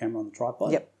don't put your camera on the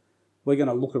tripod. Yep. We're going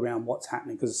to look around what's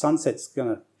happening because the sunset's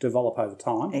going to develop over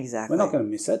time. Exactly. We're not going to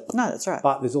miss it. No, that's right.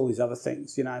 But there's all these other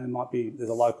things, there's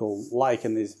a local lake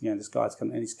and there's, this guy's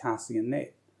coming and he's casting a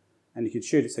net. And you could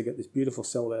shoot it, so you get this beautiful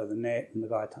silhouette of the net and the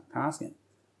guy casting it.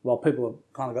 While people have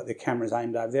kind of got their cameras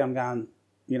aimed over there, I'm going,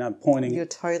 pointing. You're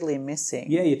totally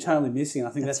missing. Yeah, you're totally missing.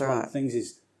 I think that's right. One of the things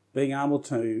is being able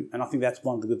to, and I think that's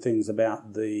one of the good things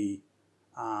about the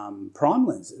prime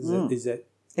lens is that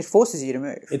it forces you to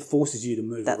move. It forces you to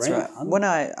move that's around. That's right. When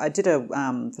I did a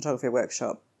photography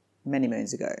workshop many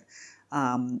moons ago,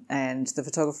 and the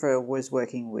photographer was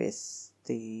working with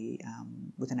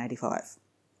with an 85.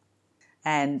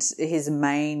 And his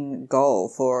main goal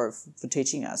for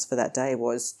teaching us for that day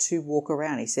was to walk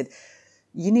around. He said,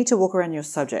 you need to walk around your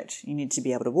subject. You need to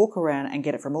be able to walk around and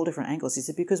get it from all different angles. He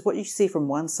said, because what you see from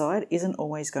one side isn't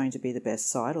always going to be the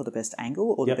best side or the best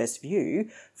angle or the best view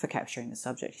for capturing the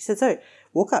subject. He said, so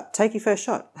walk up, take your first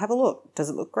shot, have a look. Does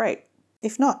it look great?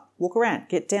 If not, walk around,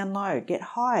 get down low, get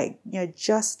high.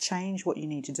 Just change what you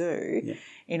need to do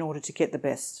in order to get the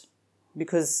best.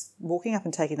 Because walking up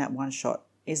and taking that one shot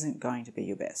isn't going to be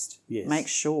your best. Yes. Make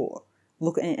sure.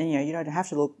 Look, and you don't have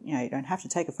to look, you don't have to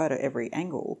take a photo every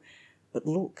angle, but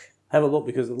look. Have a look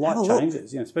because the light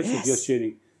changes, especially if you're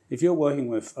shooting, if you're working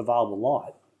with available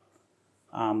light,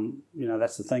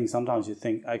 That's the thing. Sometimes you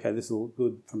think, okay, this will look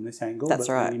good from this angle. That's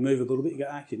but right. when you move a little bit, you go,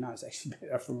 actually, no, it's actually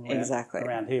better from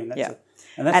around here. And that's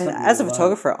And something as a you learn.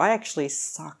 photographer, I actually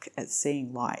suck at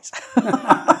seeing light.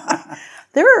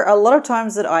 There are a lot of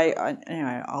times that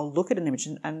I'll look at an image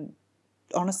and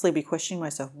honestly be questioning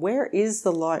myself, where is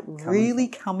the light really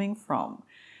coming from?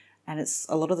 And it's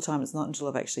a lot of the time it's not until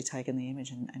I've actually taken the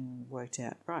image and worked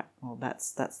out, right, well,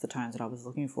 that's the tones that I was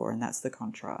looking for, and that's the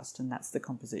contrast, and that's the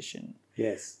composition.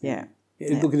 Yes. Yeah.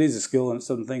 Look, it is a skill and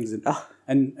some things.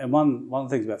 And one of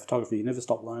the things about photography, you never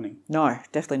stop learning. No,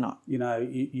 definitely not.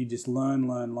 You just learn.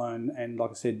 And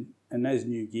like I said, and as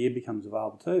new gear becomes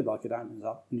available too, like it opens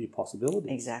up new possibilities.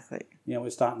 Exactly. We're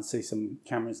starting to see some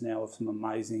cameras now with some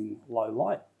amazing low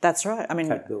light That's right. I mean,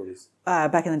 capabilities.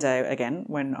 Back in the day, again,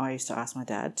 when I used to ask my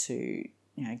dad to,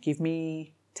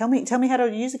 tell me how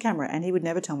to use a camera, and he would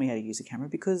never tell me how to use a camera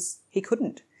because he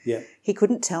couldn't. Yeah. He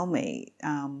couldn't tell me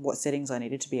what settings I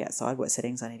needed to be outside, what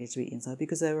settings I needed to be inside,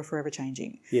 because they were forever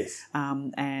changing. Yes.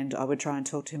 And I would try and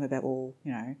talk to him about,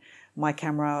 my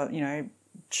camera,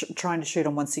 trying to shoot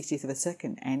on 1/60th of a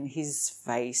second, and his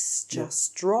face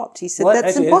just dropped. He said,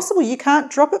 that's impossible. You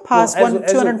can't drop it past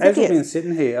 250th. As we've been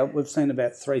sitting here, we've seen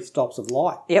about 3 stops of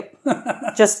light. Yep.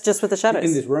 just with the shadows.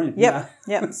 In this room. Yep.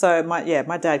 Yep. So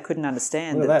my dad couldn't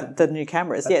understand the new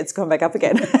cameras. It's gone back up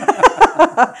again.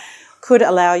 Could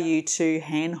allow you to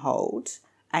handhold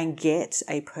and get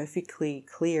a perfectly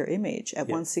clear image at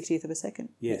 1/60th of a second.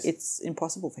 Yes. It's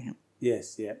impossible for him.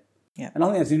 Yes, yeah. Yeah. And I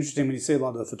think that's interesting when you see a lot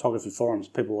of the photography forums,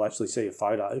 people will actually see a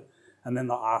photo and then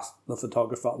they'll ask the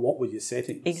photographer, what were your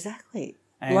settings? Exactly.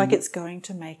 And like it's going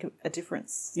to make a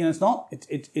difference. it's not.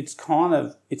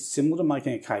 It's similar to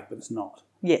making a cake, but it's not.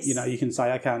 Yes. You can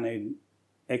say, okay, I need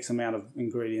X amount of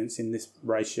ingredients in this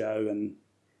ratio and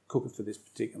cook it for this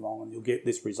particular long, and you'll get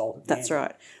this result at the That's end.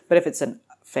 right. But if it's a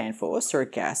fan force or a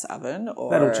gas oven,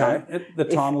 or That'll change. The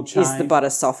time will change. Is the butter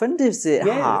softened? Is it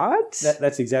hard?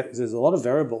 That's exactly. There's a lot of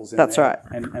variables in That's there.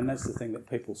 right. And that's the thing that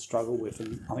people struggle with.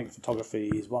 And I think photography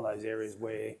is one of those areas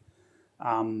where,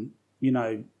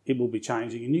 it will be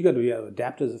changing, and you've got to be able to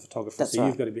adapt as a photographer. That's so right.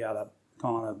 You've got to be able to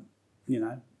kind of,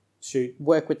 shoot.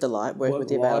 Work with the light, work with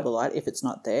the light. available light. If it's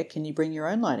not there, can you bring your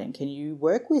own light in? Can you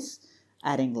work with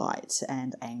adding light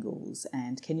and angles,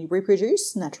 and can you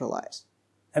reproduce natural light?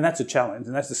 And that's a challenge,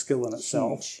 and that's a skill in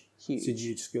itself. Huge. It's a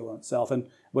huge skill in itself. And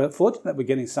we're fortunate that we're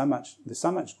getting there's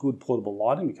so much good portable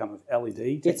lighting become with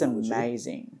LED technology. It's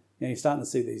amazing. You're starting to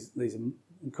see these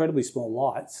incredibly small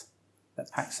lights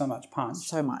that pack so much punch.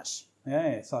 So much. Yeah,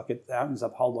 it's like it opens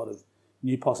up a whole lot of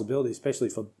new possibilities, especially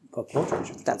for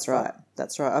portraiture. That's right.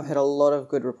 That's right. I've had a lot of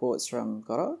good reports from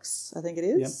Godox, I think it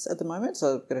is, at the moment.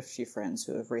 So I've got a few friends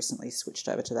who have recently switched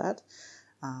over to that.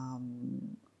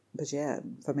 But yeah,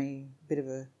 for me, bit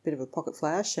of a pocket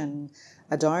flash and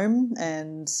a dome,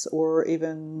 or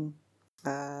even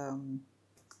trying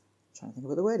to think of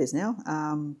what the word is now.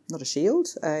 Not a shield,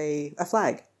 a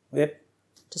flag. Yep.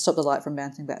 To stop the light from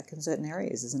bouncing back in certain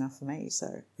areas is enough for me.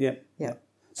 So Yep. yeah.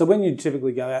 So when you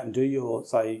typically go out and do your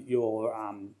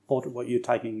portrait, what you're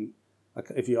taking,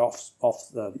 like if you're off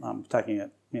the taking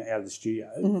it out of the studio,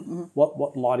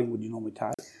 what lighting would you normally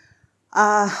take?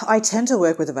 I tend to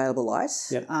work with available light,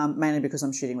 Yep. Mainly because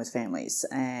I'm shooting with families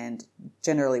and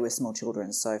generally with small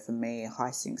children. So for me,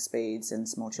 high sync speeds and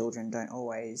small children don't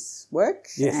always work.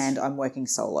 Yes. And I'm working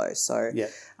solo. So Yep.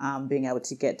 being able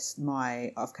to get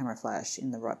my off-camera flash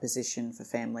in the right position for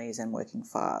families and working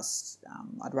fast,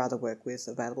 I'd rather work with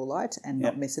available light and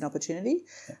not miss an opportunity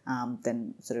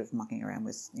than sort of mucking around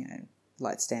with,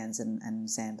 light stands and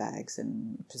sandbags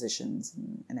and positions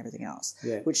and everything else,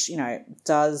 which,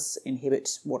 does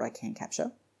inhibit what I can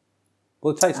capture.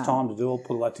 Well, it takes time to do all,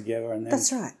 put all that together. And then,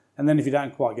 That's right. And then if you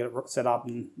don't quite get it set up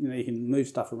and, you can move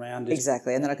stuff around.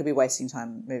 Exactly. And then I could be wasting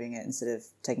time moving it instead of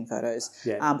taking photos.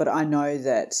 Yeah. But I know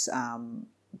that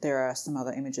there are some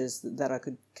other images that I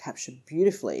could capture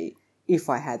beautifully if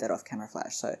I had that off-camera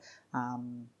flash. So,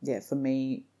 for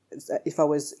me, if I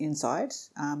was inside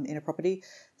in a property,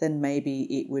 then maybe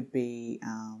it would be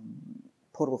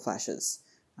portable flashes.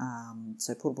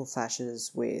 So portable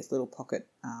flashes with little pocket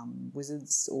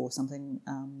wizards or something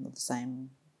of the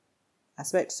same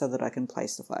aspect, so that I can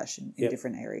place the flash in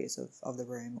different areas of the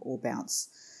room, or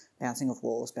bouncing off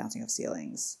walls, bouncing off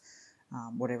ceilings,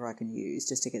 whatever I can use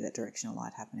just to get that directional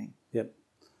light happening. Yep.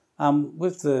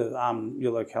 With the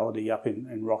your locality up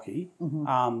in Rocky,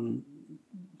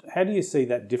 how do you see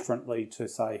that differently to,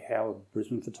 say, how a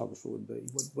Brisbane photographer would be?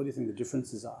 What do you think the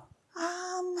differences are?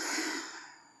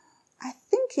 I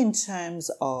think in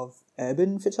terms of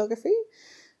urban photography,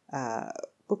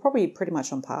 we're probably pretty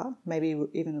much on par, maybe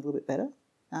even a little bit better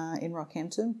in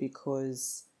Rockhampton,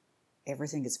 because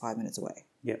everything is 5 minutes away.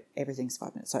 Yep. Everything's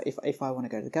 5 minutes. So if I want to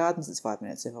go to the gardens, it's 5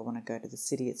 minutes. If I want to go to the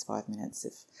city, it's 5 minutes.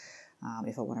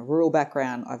 If I want a rural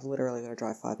background, I've literally got to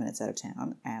drive 5 minutes out of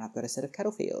town, and I've got a set of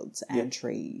cattle fields and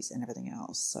trees and everything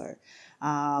else. So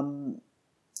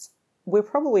we're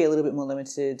probably a little bit more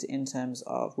limited in terms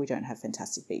of we don't have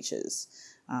fantastic beaches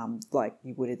like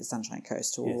you would at the Sunshine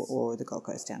Coast or the Gold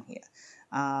Coast down here.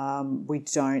 We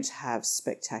don't have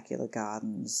spectacular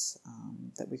gardens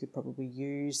that we could probably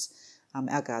use.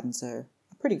 Our gardens are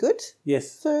pretty good.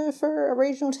 Yes. For a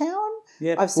regional town.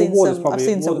 Yeah. I've seen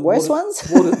some worse ones.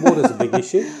 Water's a big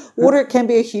issue. Water can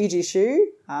be a huge issue.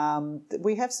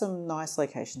 We have some nice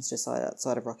locations just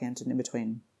outside of Rockhampton, in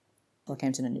between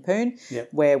Rockhampton and Yeppoon,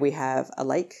 where we have a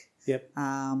lake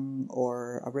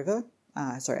or a river.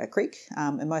 A creek,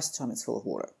 and most of the time it's full of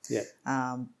water.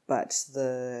 But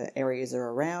the areas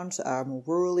around are more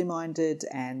rurally minded,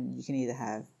 and you can either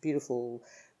have beautiful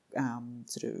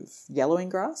sort of yellowing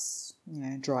grass,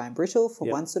 dry and brittle for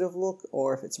one sort of look,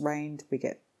 or if it's rained, we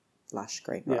get lush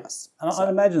green grass. And I'd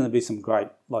imagine there'd be some great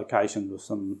locations with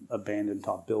some abandoned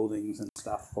type buildings and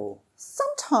stuff.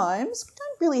 Sometimes we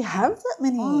don't really have that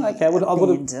many abandoned. I would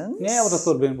have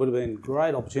thought it would have been a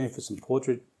great opportunity for some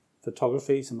portrait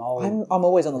photography, some old... I'm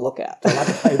always on the lookout.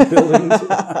 buildings.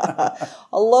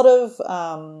 A lot of,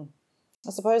 I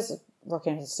suppose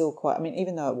Rockhampton is still quite... I mean,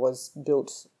 even though it was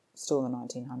built still in the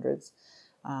 1900s,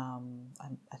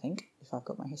 I think, if I've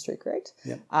got my history correct,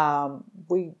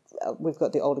 we've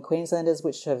got the older Queenslanders,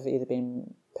 which have either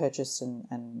been purchased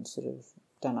and sort of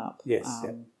done up. Yes,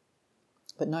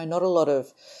 But no, not a lot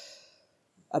of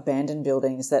abandoned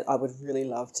buildings that I would really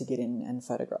love to get in and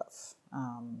photograph.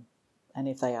 And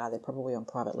if they are, they're probably on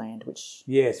private land, which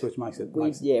makes it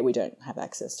we don't have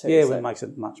access to. Yeah, it makes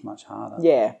it much harder.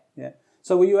 Yeah.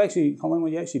 So Colin, were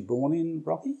you actually born in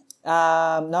Rocky?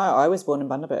 No, I was born in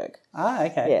Bundaberg. Ah,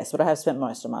 okay. Yes, but I have spent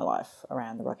most of my life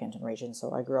around the Rockhampton region.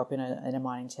 So I grew up in a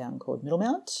mining town called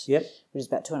Middlemount, which is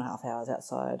about 2.5 hours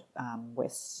outside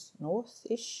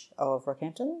west-north-ish of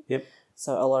Rockhampton. Yep.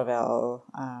 So a lot of our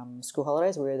school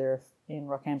holidays were either in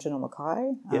Rockhampton or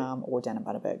Mackay or down in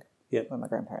Bundaberg. Where my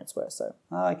grandparents were. So.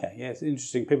 Okay, yeah, it's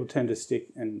interesting. People tend to stick,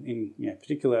 and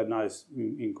particularly I notice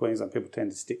in Queensland, people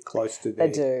tend to stick close to their...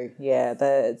 They do, yeah.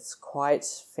 It's quite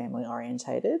family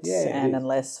orientated, and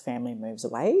unless family moves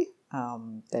away,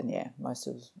 then most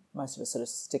of us sort of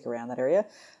stick around that area.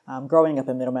 Growing up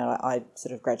in Middlemount, I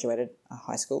sort of graduated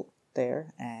high school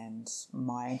there, and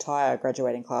my entire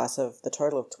graduating class of the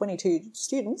total of 22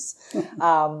 students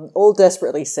all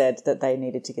desperately said that they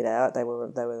needed to get out. They were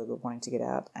wanting to get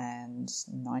out, and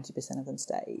 90% of them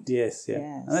stayed. Yes,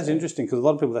 and that's interesting, because a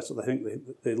lot of people, that's what they think,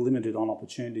 they're limited on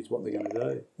opportunities, what they're going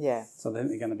to do. Yeah. So they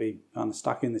think they're going to be kind of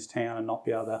stuck in this town and not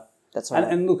be able to... That's right.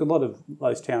 And look, a lot of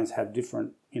those towns have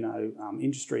different,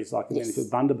 industries, like again, if it's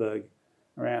Bundaberg,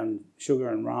 around sugar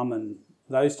and rum and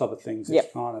those type of things,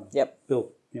 it's kind of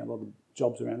built a lot of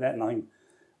jobs around that, and I think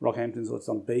Rockhampton's lots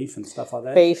on beef and stuff like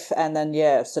that. Beef, and then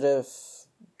sort of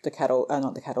the cattle,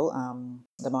 not the cattle,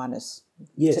 the miners.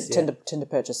 Tend to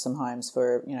purchase some homes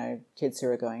for kids who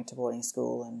are going to boarding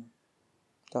school and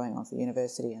going on for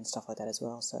university and stuff like that as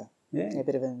well. So a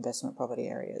bit of an investment property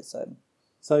area. So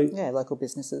local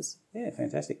businesses. Yeah,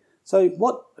 fantastic. So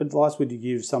what advice would you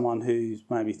give someone who's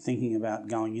maybe thinking about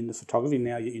going into photography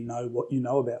now that you know what you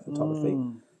know about photography?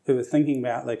 Who are thinking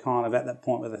about, they're kind of at that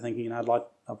point where they're thinking, I've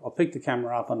picked the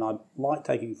camera up and I like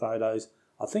taking photos.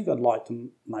 I think I'd like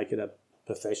to make it a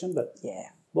profession, but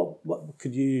what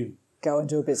could you... Go and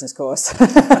do a business course.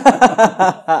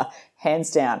 Hands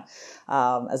down.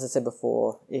 As I said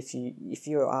before, if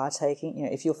you are taking,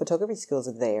 if your photography skills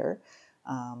are there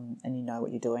and you know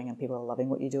what you're doing and people are loving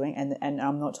what you're doing, and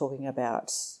I'm not talking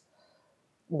about...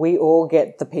 We all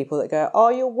get the people that go, oh,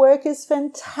 your work is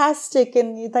fantastic,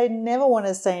 and they never want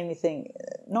to say anything,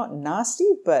 not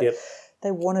nasty, but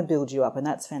they want to build you up, and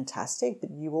that's fantastic.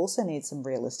 But you also need some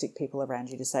realistic people around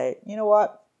you to say, you know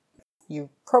what, you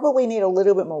probably need a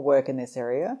little bit more work in this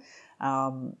area.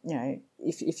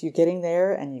 If you're getting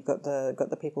there and you've got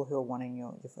the people who are wanting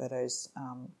your photos,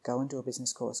 go and do a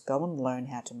business course. Go and learn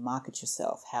how to market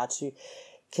yourself, how to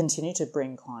continue to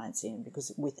bring clients in,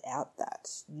 because without that,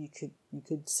 you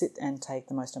could sit and take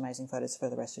the most amazing photos for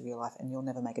the rest of your life, and you'll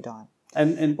never make a dime.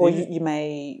 Or you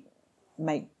may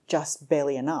make just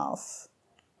barely enough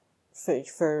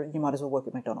for you might as well work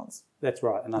at McDonald's. That's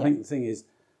right, and I think the thing is,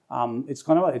 it's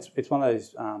kind of like it's one of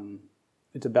those.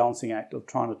 It's a balancing act of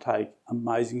trying to take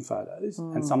amazing photos,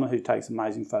 and someone who takes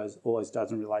amazing photos always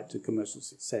doesn't relate to commercial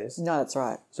success. No, that's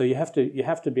right. So you have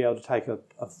to be able to take a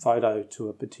photo to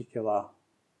a particular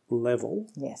level.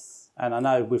 Yes. And I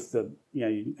know with the,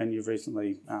 and you've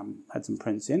recently had some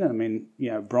prints in, and I mean,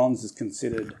 bronze is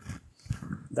considered,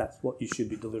 that's what you should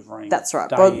be delivering. That's right.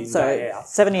 Day in, day out.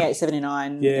 78,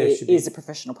 79 is a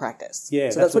professional practice. Yeah.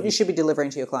 So that's what you should be delivering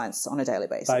to your clients on a daily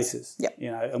basis. Yep.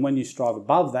 And when you strive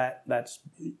above that, that's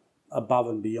above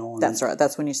and beyond. That's right.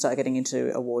 That's when you start getting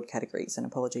into award categories. And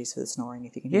apologies for the snoring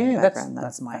if you can hear in the background.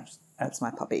 That's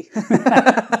my puppy.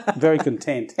 Very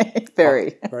content.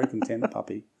 Very content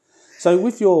puppy. So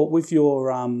with your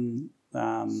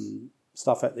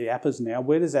stuff at the APAs now,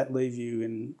 where does that leave you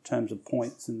in terms of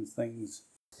points and things?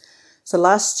 So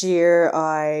last year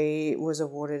I was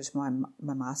awarded my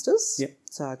Masters. Yep.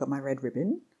 So I got my red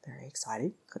ribbon. Very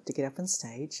exciting. Got to get up on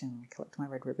stage and collect my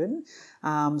red ribbon.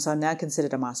 So I'm now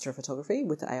considered a Master of Photography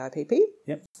with the AIPP.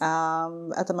 Yep.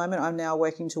 At the moment, I'm now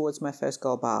working towards my first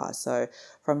gold bar. So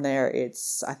from there,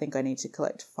 I think I need to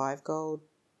collect 5 gold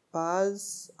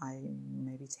bars,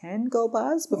 maybe 10 gold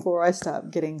bars before I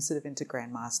start getting sort of into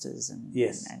Grandmasters and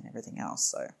everything else.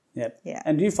 So yep. Yeah.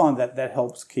 And do you find that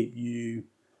helps keep you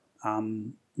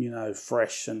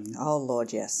fresh and... Oh,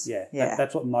 Lord, yes. Yeah.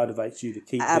 That's what motivates you to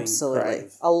keep Absolutely. being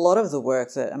creative. A lot of the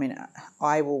work that,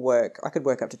 I could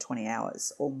work up to 20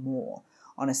 hours or more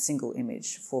on a single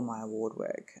image for my award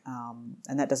work.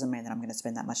 And that doesn't mean that I'm going to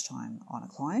spend that much time on a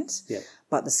client. Yeah.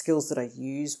 But the skills that I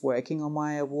use working on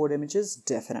my award images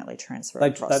definitely transfer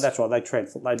across. That's right. They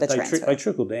transfer. They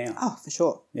trickle down. Oh, for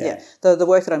sure. Yeah. The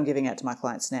work that I'm giving out to my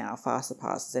clients now far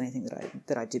surpasses anything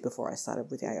that I did before I started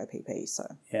with the AIPP. So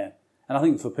yeah. And I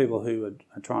think for people who are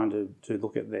trying to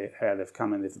look at how they've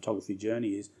come in their photography journey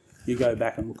is you go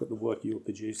back and look at the work you were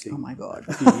producing. Oh my God.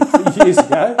 A few years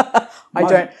ago.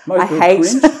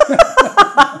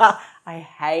 I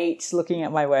hate looking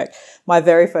at my work. My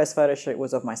very first photo shoot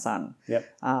was of my son. Yep.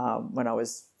 When I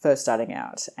was first starting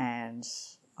out, and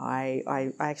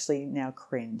I actually now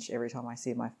cringe every time I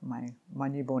see my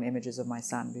newborn images of my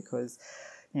son because,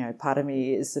 part of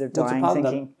me is sort of dying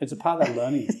thinking... It's a part of that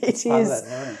learning. It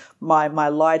is. My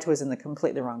light was in the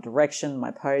completely wrong direction.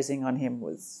 My posing on him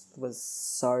was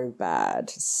so bad,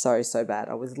 so bad.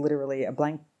 I was literally a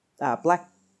black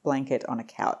blanket on a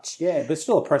couch. Yeah, but it's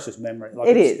still a precious memory. Like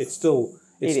it is. It still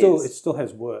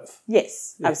has worth.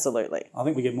 Yes, absolutely. I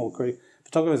think we get more critical.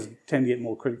 Photographers tend to get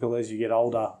more critical as you get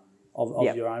older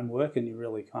of your own work, and you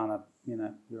really kind of,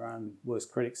 your own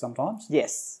worst critic sometimes.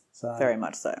 Yes. So, very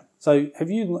much so. So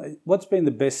what's been the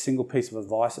best single piece of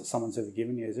advice that someone's ever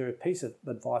given you? Is there a piece of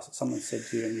advice that someone said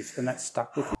to you and that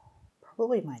stuck with you?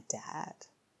 Probably my dad.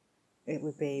 It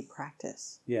would be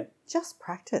practice. Yeah. Just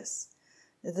practice.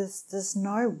 There's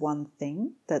no one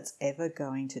thing that's ever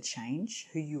going to change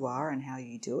who you are and how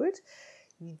you do it.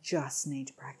 You just need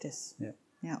to practice. Yeah.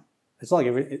 Yeah. It's like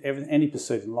any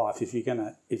pursuit in life. If you're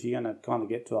gonna kind of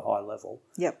get to a high level,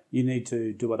 yep, you need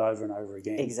to do it over and over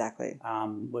again. Exactly.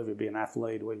 Whether it be an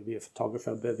athlete, whether it be a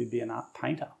photographer, whether it be an art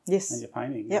painter. Yes. And you're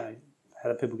painting. Yep.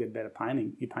 How do people get better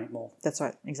painting? You paint more. That's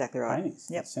right. Exactly right. Paintings.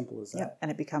 Yep. It's simple as that. Yep.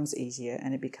 And it becomes easier,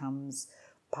 and it becomes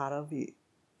part of you.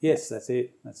 Yes, that's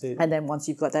it. And then once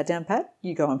you've got that down pat,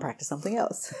 you go and practice something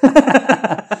else.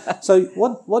 So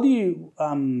what do you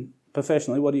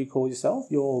professionally? What do you call yourself?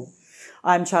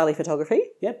 I'm Charlie Photography.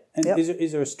 Yep. And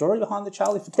is there a story behind the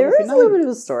Charlie Photography There is name? a little bit of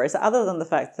a story. So other than the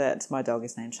fact that my dog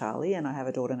is named Charlie and I have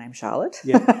a daughter named Charlotte,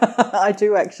 yep. I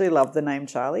do actually love the name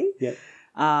Charlie. Yep.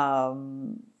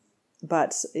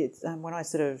 But it's when I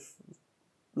sort of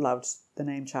loved the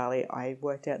name Charlie, I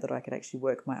worked out that I could actually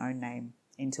work my own name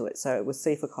into it. So it was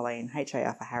C for Colleen, Har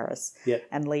for Harris, yep.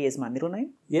 and Lee is my middle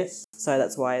name. Yes. So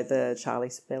that's why the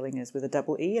Charlie spelling is with a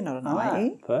double E and not an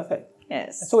IE. Perfect.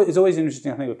 Yes. It's always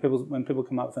interesting, I think, when people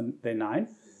come up with their name,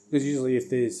 because usually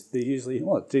he's really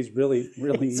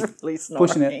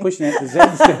pushing out the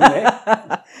Z's down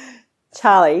there.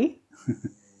 Charlie.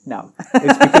 No.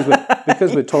 It's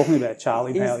because we're talking about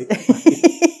Charlie now.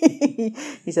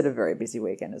 He's had a very busy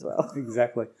weekend as well.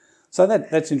 Exactly. So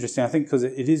that's interesting, I think, because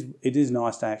it is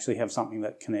nice to actually have something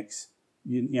that connects.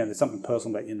 There's something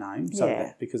personal about your name,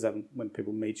 so because when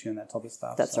people meet you and that type of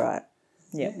stuff. That's right.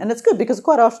 Yeah, and it's good because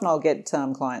quite often I'll get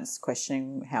clients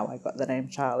questioning how I got the name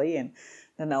Charlie, and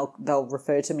then they'll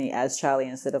refer to me as Charlie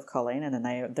instead of Colleen, and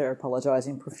then they're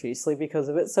apologising profusely because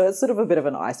of it. So it's sort of a bit of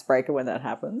an icebreaker when that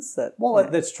happens.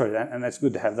 That's true, and that's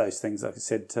good to have those things, like I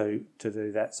said, to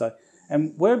do that. So,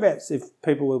 and whereabouts, if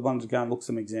people wanted to go and look at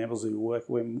some examples of your work,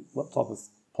 what type of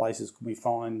places can we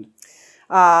find?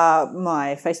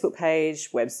 My Facebook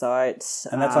page, website.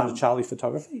 And that's under Charlie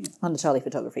Photography? Under Charlie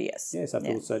Photography, yes. Yeah, so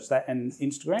people search that. And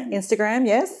Instagram? Instagram,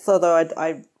 yes, although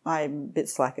I'm a bit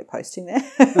slack at posting there.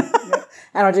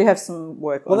 And I do have some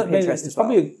work on that means Pinterest it's as well.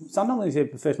 probably sometimes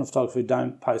professional photographers who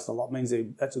don't post a lot means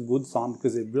that's a good sign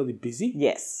because they're really busy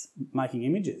Yes. making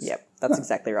images. Yep, that's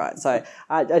exactly right. So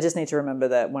I just need to remember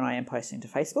that when I am posting to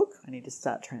Facebook, I need to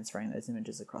start transferring those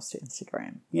images across to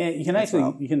Instagram. Yeah, you can actually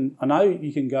I know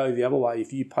you can go the other way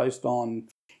if you post on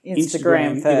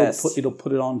Instagram first. It'll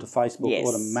put it onto Facebook Yes.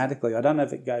 automatically. I don't know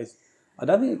if it goes. I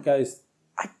don't think it goes.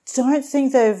 I don't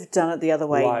think they've done it the other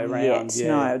way around, yet. yeah.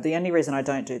 No, the only reason I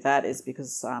don't do that is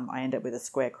because I end up with a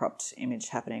square cropped image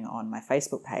happening on my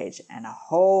Facebook page and a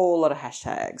whole lot of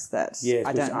hashtags that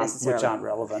I don't necessarily... which aren't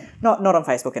relevant. Not on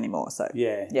Facebook anymore, so...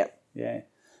 Yeah. Yep. Yeah.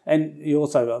 And you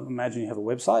also imagine you have a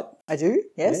website. I do,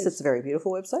 yes. It's a very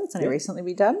beautiful website. It's only recently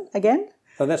been done again.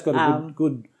 So that's got a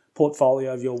good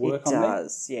portfolio of your work on there. It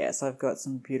does, yes. I've got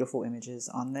some beautiful images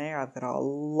on there. I've got a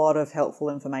lot of helpful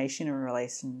information in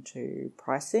relation to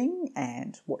pricing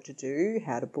and what to do,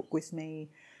 how to book with me,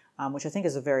 which I think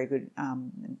is a very good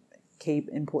key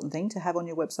important thing to have on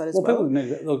your website as well. People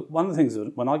need look, one of the things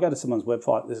that when I go to someone's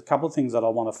website, there's a couple of things that I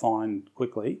want to find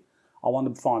quickly. I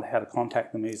want to find how to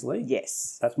contact them easily.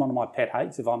 Yes. That's one of my pet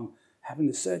hates. If I'm having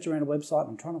to search around a website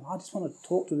and I just want to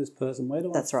talk to this person, where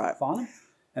do I find them?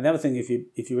 And the other thing, if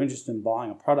you're interested in buying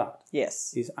a product,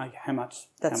 yes, is how much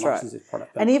is this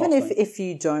product? And even if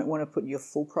you don't want to put your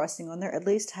full pricing on there, at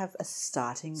least have a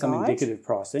starting some guide. indicative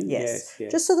pricing. Yes.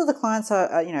 Just so that the clients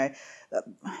are,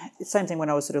 same thing when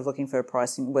I was sort of looking for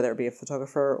pricing, whether it be a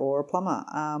photographer or a plumber.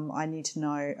 I need to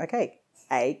know, okay,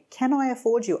 can I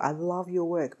afford you? I love your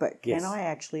work, but can I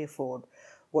actually afford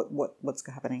what's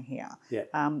happening here? Yeah.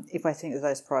 If I think that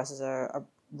those prices are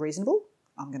reasonable,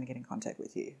 I'm going to get in contact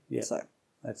with you. Yeah. So.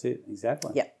 That's it,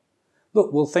 exactly. Yeah.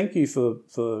 Look, well, thank you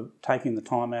for taking the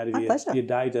time out of your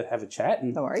day to have a chat.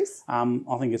 And, no worries. I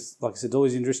think it's, like I said,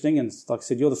 always interesting. And like I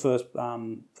said, you're the first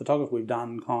photographer we've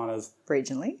done kind of...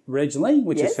 Regionally,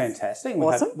 which is fantastic.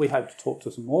 Awesome. We hope to talk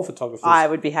to some more photographers. I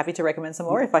would be happy to recommend some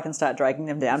more if I can start dragging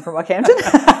them down from Rockhampton.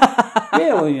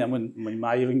 Yeah, well, we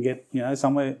may even get,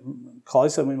 somewhere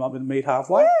closer. We might meet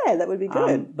halfway. Yeah, that would be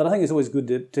good. But I think it's always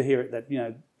good to hear it that,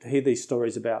 to hear these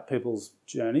stories about people's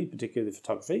journey, particularly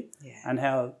photography, and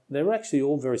how they're actually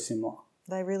all very similar.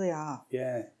 They really are.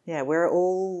 Yeah. Yeah, we're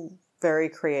all very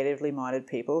creatively minded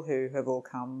people who have all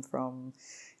come from,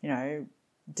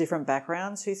 different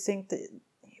backgrounds who think that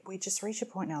we just reach a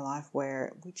point in our life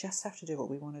where we just have to do what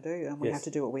we want to do and we have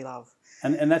to do what we love.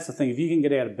 And that's the thing. If you can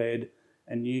get out of bed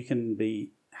and you can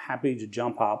be happy to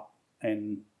jump up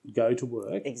and go to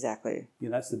work. Exactly.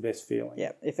 That's the best feeling.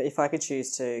 Yeah. If I could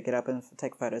choose to get up and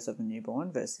take photos of a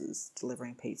newborn versus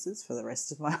delivering pizzas for the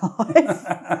rest of my life,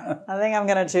 I think I'm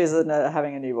going to choose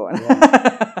having a newborn.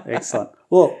 Yeah. Excellent.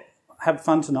 Well, have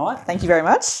fun tonight. Thank you very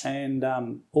much. And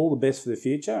all the best for the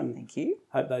future. And thank you.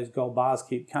 Hope those gold bars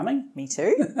keep coming. Me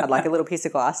too. I'd like a little piece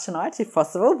of glass tonight if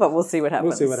possible, but we'll see what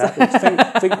happens. We'll see what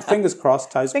happens. Fingers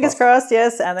crossed, toes Fingers crossed,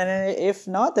 yes. And then if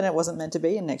not, then it wasn't meant to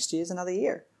be and next year's another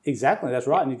year. Exactly, that's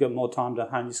right. And you've got more time to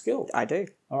hone your skills. I do.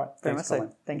 All right. Very much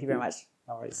so. Thank you very much.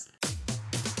 No worries.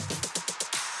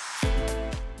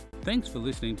 Thanks for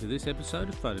listening to this episode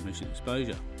of Photo Mission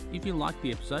Exposure. If you liked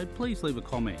the episode, please leave a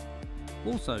comment.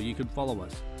 Also, you can follow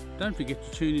us. Don't forget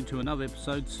to tune into another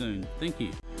episode soon. Thank you.